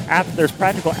this. There's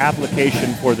practical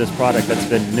application for this product that's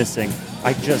been missing.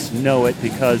 I just know it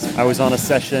because I was on a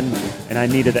session and I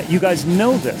needed that. You guys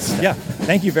know this. Yeah,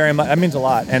 thank you very much. That means a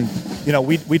lot. And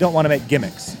we don't want to make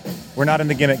gimmicks. We're not in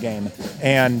the gimmick game,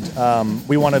 and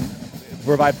we want to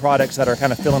provide products that are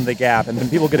kind of filling the gap. And when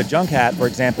people get a junk hat, for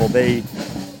example, they're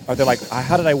like,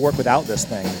 how did I work without this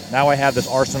thing? Now I have this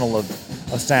arsenal of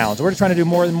sounds. So we're just trying to do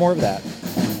more and more of that.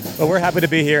 But we're happy to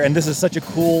be here, and this is such a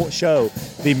cool show.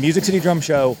 The Music City Drum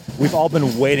Show, we've all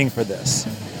been waiting for this.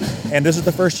 And this is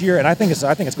the first year, and I think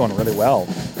it's going really well.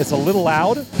 It's a little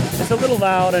loud. It's a little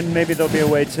loud, and maybe there'll be a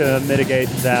way to mitigate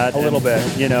that a little bit.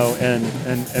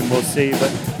 And we'll see.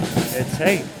 But it's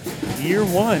year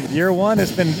one. Year one,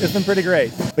 it's been pretty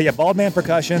great. But yeah, Bald Man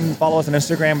Percussion. Follow us on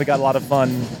Instagram. We got a lot of fun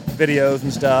videos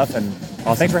and stuff. And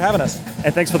awesome. Thanks for having us.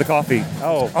 And thanks for the coffee.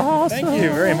 Oh, awesome. Thank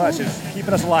you very much. It's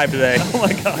keeping us alive today. Oh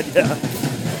my God, yeah.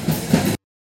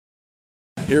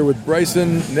 Here with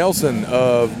Bryson Nelson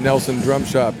of Nelson Drum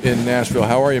Shop in Nashville.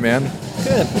 How are you, man?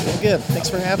 Good. Thanks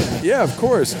for having me. Yeah, of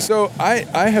course. So I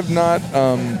have not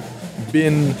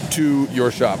been to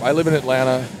your shop. I live in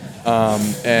Atlanta,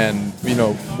 and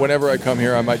whenever I come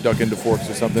here, I might duck into Forks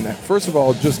or something. First of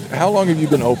all, just how long have you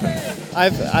been open?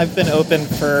 I've been open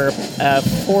for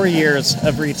 4 years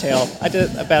of retail. I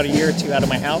did about a year or two out of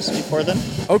my house before then.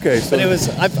 Okay, so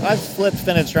but I've flipped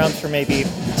vintage drums for maybe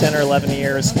 10 or 11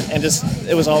 years, and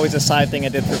it was always a side thing I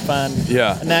did for fun.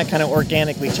 Yeah. And that kind of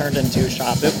organically turned into a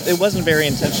shop. It wasn't very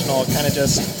intentional. It kind of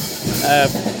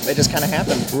it just kind of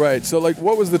happened. Right. So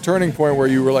what was the turning point where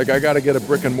you were like, I got to get a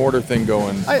brick and mortar thing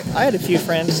going? I had a few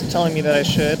friends telling me that I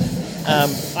should.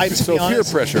 Peer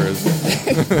pressure is.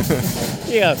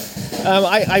 Yeah.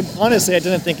 I honestly, I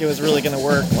didn't think it was really going to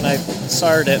work when I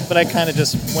started it, but I kind of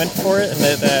just went for it, and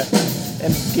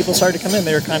and people started to come in.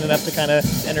 They were kind enough to kind of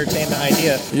entertain the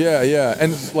idea. Yeah.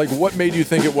 And like, what made you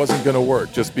think it wasn't going to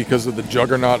work? Just because of the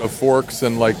juggernaut of forks,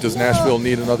 and like, does Nashville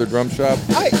need another drum shop?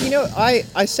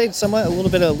 I stayed somewhat a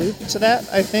little bit aloof to that.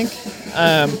 I think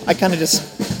I kind of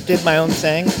just did my own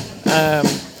thing.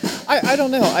 I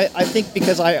don't know. I think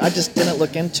because I just didn't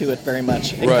look into it very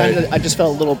much. I just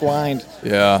felt a little blind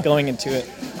going into it.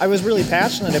 I was really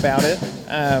passionate about it,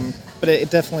 but it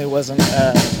definitely wasn't.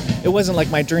 It wasn't like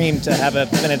my dream to have a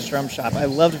vintage drum shop. I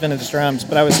loved vintage drums,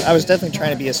 but I was definitely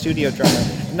trying to be a studio drummer.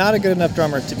 Not a good enough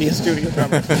drummer to be a studio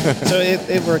drummer. So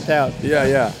it worked out.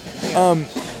 Yeah.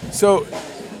 So,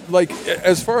 like,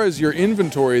 as far as your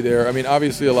inventory there, I mean,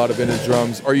 obviously a lot of vintage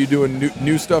drums. Are you doing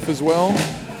new stuff as well?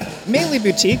 Mainly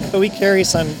boutique, but we carry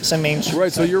some mainstream.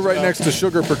 Right, so you're right next to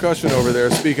Sugar Percussion over there,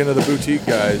 speaking of the boutique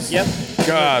guys. Yep.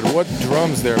 God, what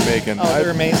drums they're making. Oh, they're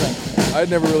amazing. I'd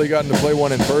never really gotten to play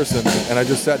one in person, and I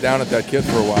just sat down at that kit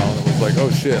for a while, and it was like,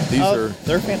 oh shit,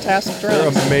 they're fantastic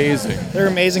drums. They're amazing. They're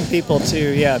amazing people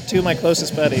too, yeah. Two of my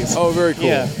closest buddies. Oh, very cool.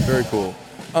 Yeah. Very cool.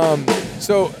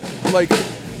 So, like,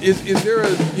 is there a,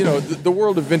 the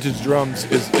world of vintage drums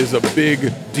is a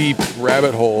big, deep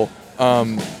rabbit hole.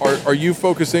 Are you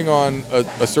focusing on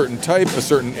a certain type, a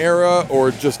certain era,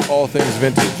 or just all things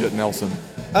vintage at Nelson?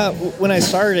 When I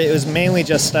started, it was mainly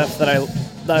just stuff that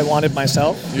I wanted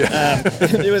myself. Yeah.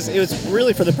 It was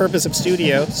really for the purpose of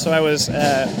studio. So I was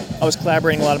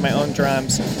collaborating a lot of my own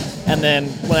drums, and then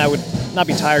when I would not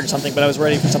be tired of something, but I was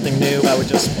ready for something new, I would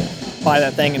just buy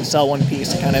that thing and sell one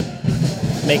piece to kind of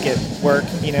make it work.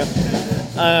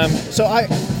 So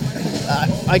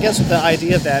I guess with the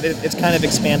idea of that, it's kind of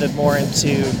expanded more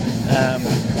into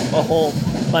a whole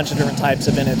bunch of different types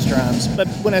of vintage drums. But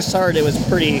when I started, it was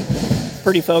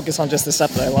pretty focused on just the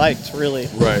stuff that I liked, really.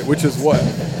 Right, which is what?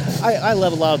 I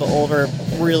love a lot of the older,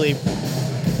 really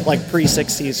like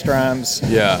pre-60s drums.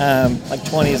 Yeah. Like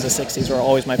 20s to 60s were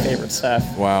always my favorite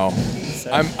stuff. Wow.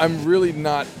 So. I'm really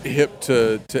not hip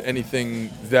to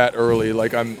anything that early.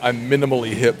 Like I'm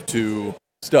minimally hip to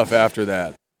stuff after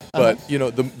that. But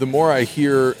the more I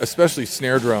hear, especially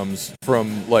snare drums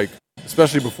from like,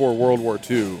 especially before World War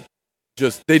II,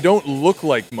 just they don't look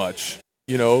like much,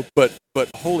 but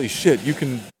holy shit, you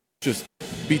can just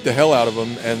beat the hell out of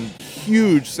them, and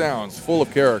huge sounds, full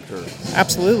of character.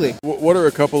 Absolutely. What are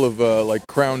a couple of like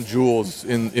crown jewels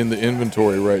in the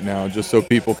inventory right now, just so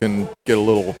people can get a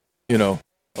little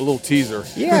teaser?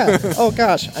 Yeah. Oh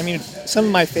gosh. I mean, some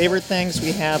of my favorite things,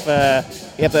 we have a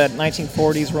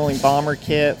 1940s rolling bomber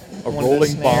kit. A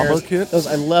rolling bomber kit?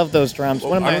 I love those drums.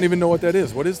 Well, I don't even know what that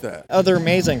is. What is that? Oh, they're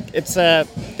amazing. It's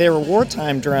they were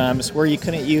wartime drums where you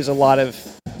couldn't use a lot of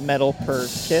metal per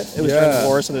kit. It was during the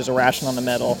war, so there's a ration on the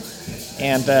metal.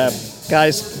 And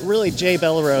guys, really, Jay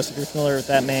Belleros, if you're familiar with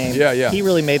that name, he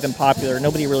really made them popular.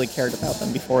 Nobody really cared about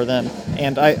them before then.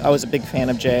 And I was a big fan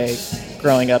of Jay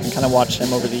growing up and kind of watched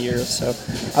him over the years. So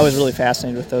I was really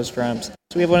fascinated with those drums.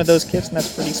 So we have one of those kits, and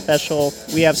that's pretty special.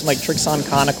 We have some like Trixon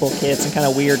conical kits and kind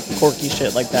of weird, quirky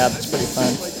shit like that. That's pretty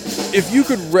fun. If you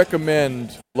could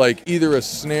recommend like either a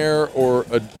snare or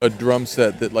a drum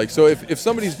set that like, so if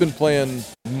somebody's been playing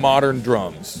modern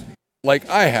drums, like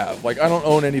I have, like I don't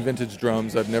own any vintage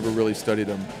drums. I've never really studied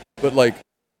them. But like,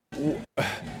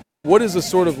 what is a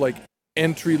sort of like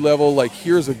entry level, like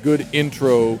here's a good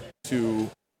intro to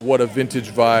what a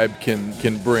vintage vibe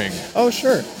can bring? Oh,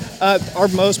 sure. Our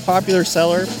most popular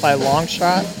seller by a long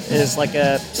shot is like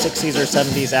a 60s or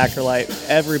 70s Acrolite.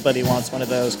 Everybody wants one of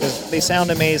those because they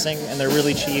sound amazing and they're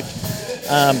really cheap.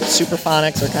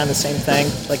 Superphonics are kind of the same thing,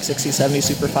 like 60s,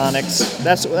 70s Superphonics.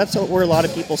 That's where a lot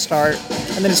of people start.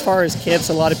 And then as far as kits,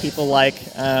 a lot of people like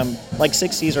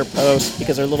 60s or post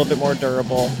because they're a little bit more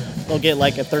durable. They'll get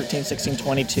like a 13, 16,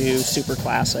 22 super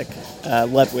classic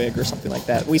Ludwig or something like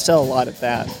that. We sell a lot of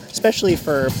that, especially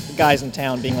for guys in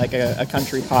town being like a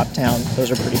country pop town. Those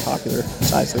are pretty popular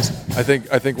sizes. I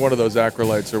think one of those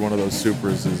Acrolites or one of those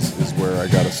Supers is where I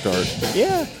got to start.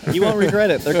 Yeah, you won't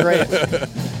regret it. They're great.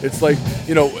 It's like,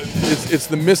 it's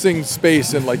the missing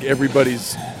space in like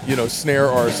everybody's, snare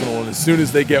arsenal. And as soon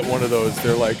as they get one of those,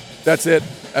 they're like, that's it.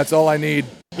 That's all I need.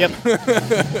 Yep.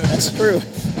 That's true.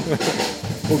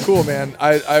 Well, cool, man.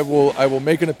 I will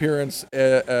make an appearance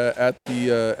at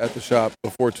the shop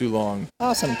before too long.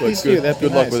 Awesome. Please do. That'd be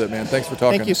good luck nice. with it, man. Thanks for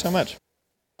talking. Thank you so much.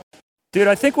 Dude,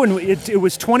 I think when it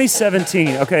was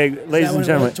 2017. Okay, ladies and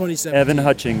gentlemen, 2017? Evan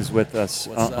Hutchings with us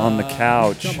on the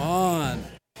couch. Come on.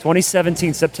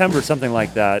 2017, September, something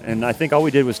like that. And I think all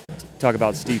we did was talk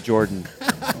about Steve Jordan.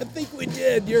 I think we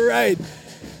did. You're right.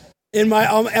 In my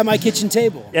at my kitchen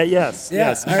table. Yeah. Yes. Yeah,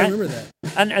 yes. I remember that.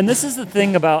 And this is the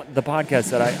thing about the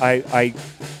podcast that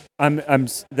I'm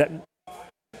that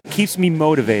keeps me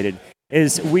motivated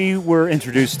is we were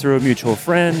introduced through a mutual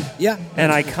friend. Yeah.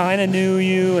 And I kind of knew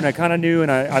you, and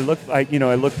I looked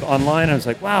online, and I was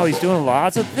like, wow, he's doing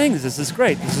lots of things. This is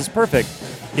great. This is perfect.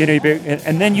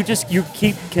 And then you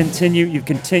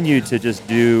continue to just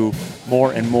do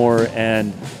more and more,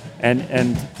 and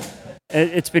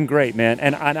it's been great, man.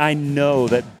 And I know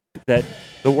that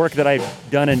the work that I've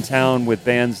done in town with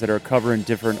bands that are covering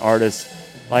different artists,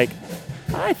 like,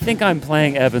 I think I'm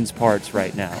playing Evan's parts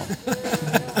right now.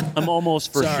 I'm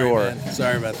almost for sure. Man.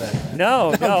 Sorry about that.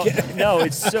 No.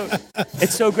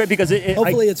 It's so great because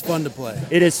hopefully it's fun to play.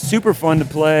 It is super fun to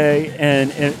play,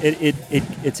 and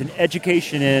it's an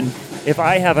education in, if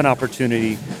I have an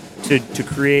opportunity to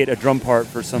create a drum part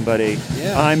for somebody,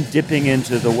 I'm dipping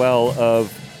into the well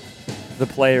of the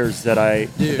players that I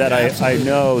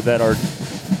know that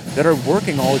are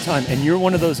working all the time, and you're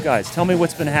one of those guys. Tell me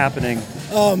what's been happening.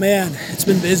 Oh man, it's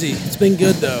been busy. It's been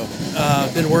good though.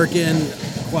 Been working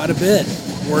quite a bit,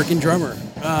 working drummer.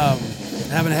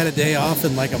 Haven't had a day off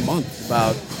in like a month,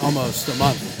 about almost a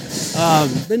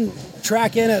month. Been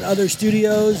tracking at other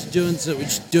studios,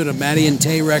 doing a Matty and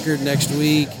Tay record next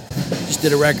week. Just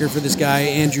did a record for this guy,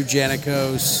 Andrew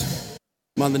Janikos.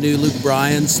 I'm on the new Luke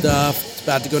Bryan stuff. It's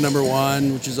about to go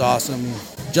 #1, which is awesome.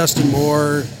 Justin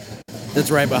Moore,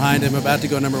 that's right behind him, about to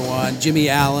go #1. Jimmy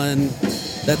Allen,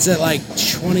 that's at like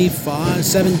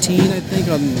 17, I think,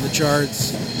 on the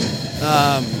charts.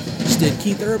 Just did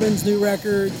Keith Urban's new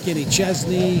record, Kenny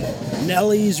Chesney,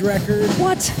 Nelly's record.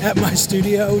 What? At my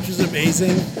studio, which was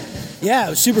amazing. Yeah, it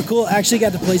was super cool. Actually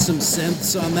got to play some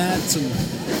synths on that,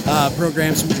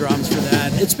 program some drums for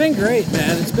that. It's been great,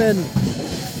 man. It's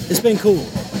been cool.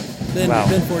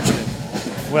 Been fortunate.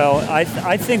 Well,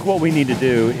 I think what we need to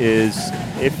do is,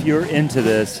 if you're into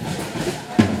this,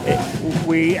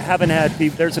 we haven't had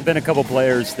people. There's been a couple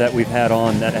players that we've had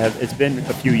on that it's been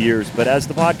a few years, but as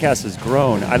the podcast has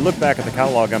grown, I look back at the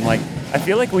catalog, I'm like, I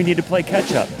feel like we need to play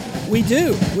catch up. We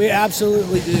do. We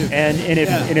absolutely do. And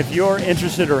if you're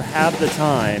interested or have the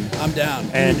time, I'm down.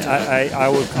 And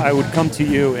I would come to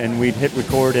you, and we'd hit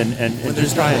record and when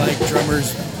there's not like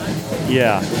drummers.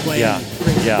 Yeah.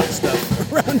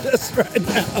 Stuff around us right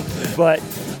now.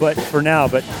 But for now,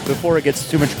 before it gets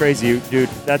too much crazy, dude,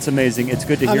 that's amazing. It's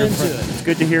good to hear. It's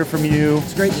good to hear from you.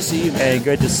 It's great to see you, man. Hey,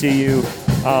 good to see you.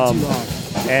 Too long.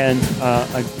 And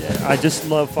I just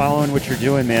love following what you're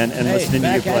doing, man, and listening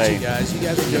to you play. You guys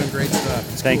are doing great stuff.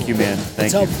 Thank you, man.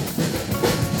 Thank you.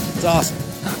 It's awesome.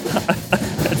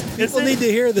 People need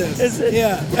to hear this. Is it?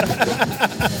 Yeah.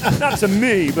 Not to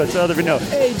me, but to other people. No.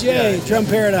 Hey, Jay, Drum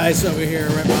Paradise over here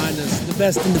right behind us. The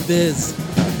best in the biz.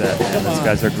 These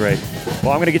guys are great.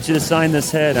 Well, I'm going to get you to sign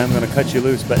this head. I'm going to cut you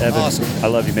loose. But Evan, awesome. I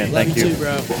love you, man. Thank you. Love you too,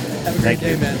 bro. Have a great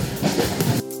day, man.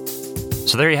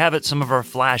 So there you have it, some of our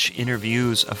flash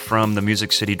interviews from the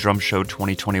Music City Drum Show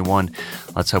 2021.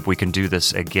 Let's hope we can do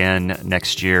this again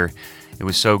next year. It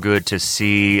was so good to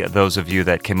see those of you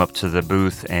that came up to the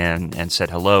booth and said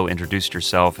hello, introduced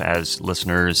yourself as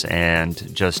listeners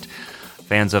and just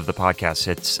fans of the podcast.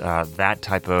 It's that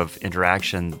type of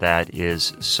interaction that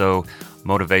is so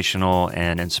motivational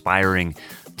and inspiring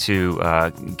to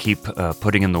keep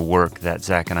putting in the work that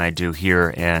Zach and I do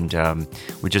here, and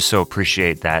we just so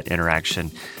appreciate that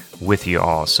interaction with you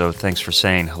all. So thanks for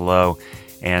saying hello,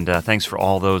 and thanks for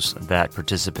all those that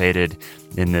participated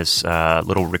in this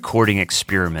little recording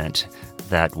experiment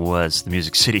that was the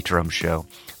Music City Drum Show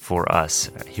for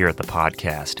us here at the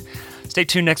podcast. Stay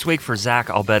tuned next week for Zach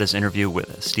Albetta's interview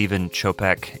with Stephen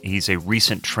Chopek. He's a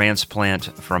recent transplant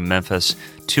from Memphis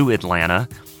to Atlanta.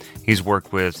 He's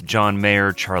worked with John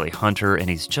Mayer, Charlie Hunter, and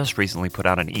he's just recently put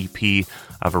out an EP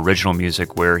of original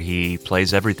music where he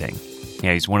plays everything.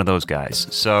 Yeah, he's one of those guys.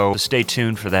 So stay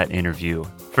tuned for that interview.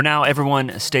 For now,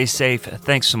 everyone, stay safe.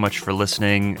 Thanks so much for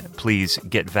listening. Please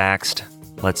get vaxxed.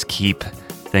 Let's keep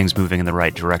things moving in the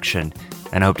right direction,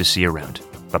 and I hope to see you around.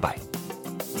 Bye-bye.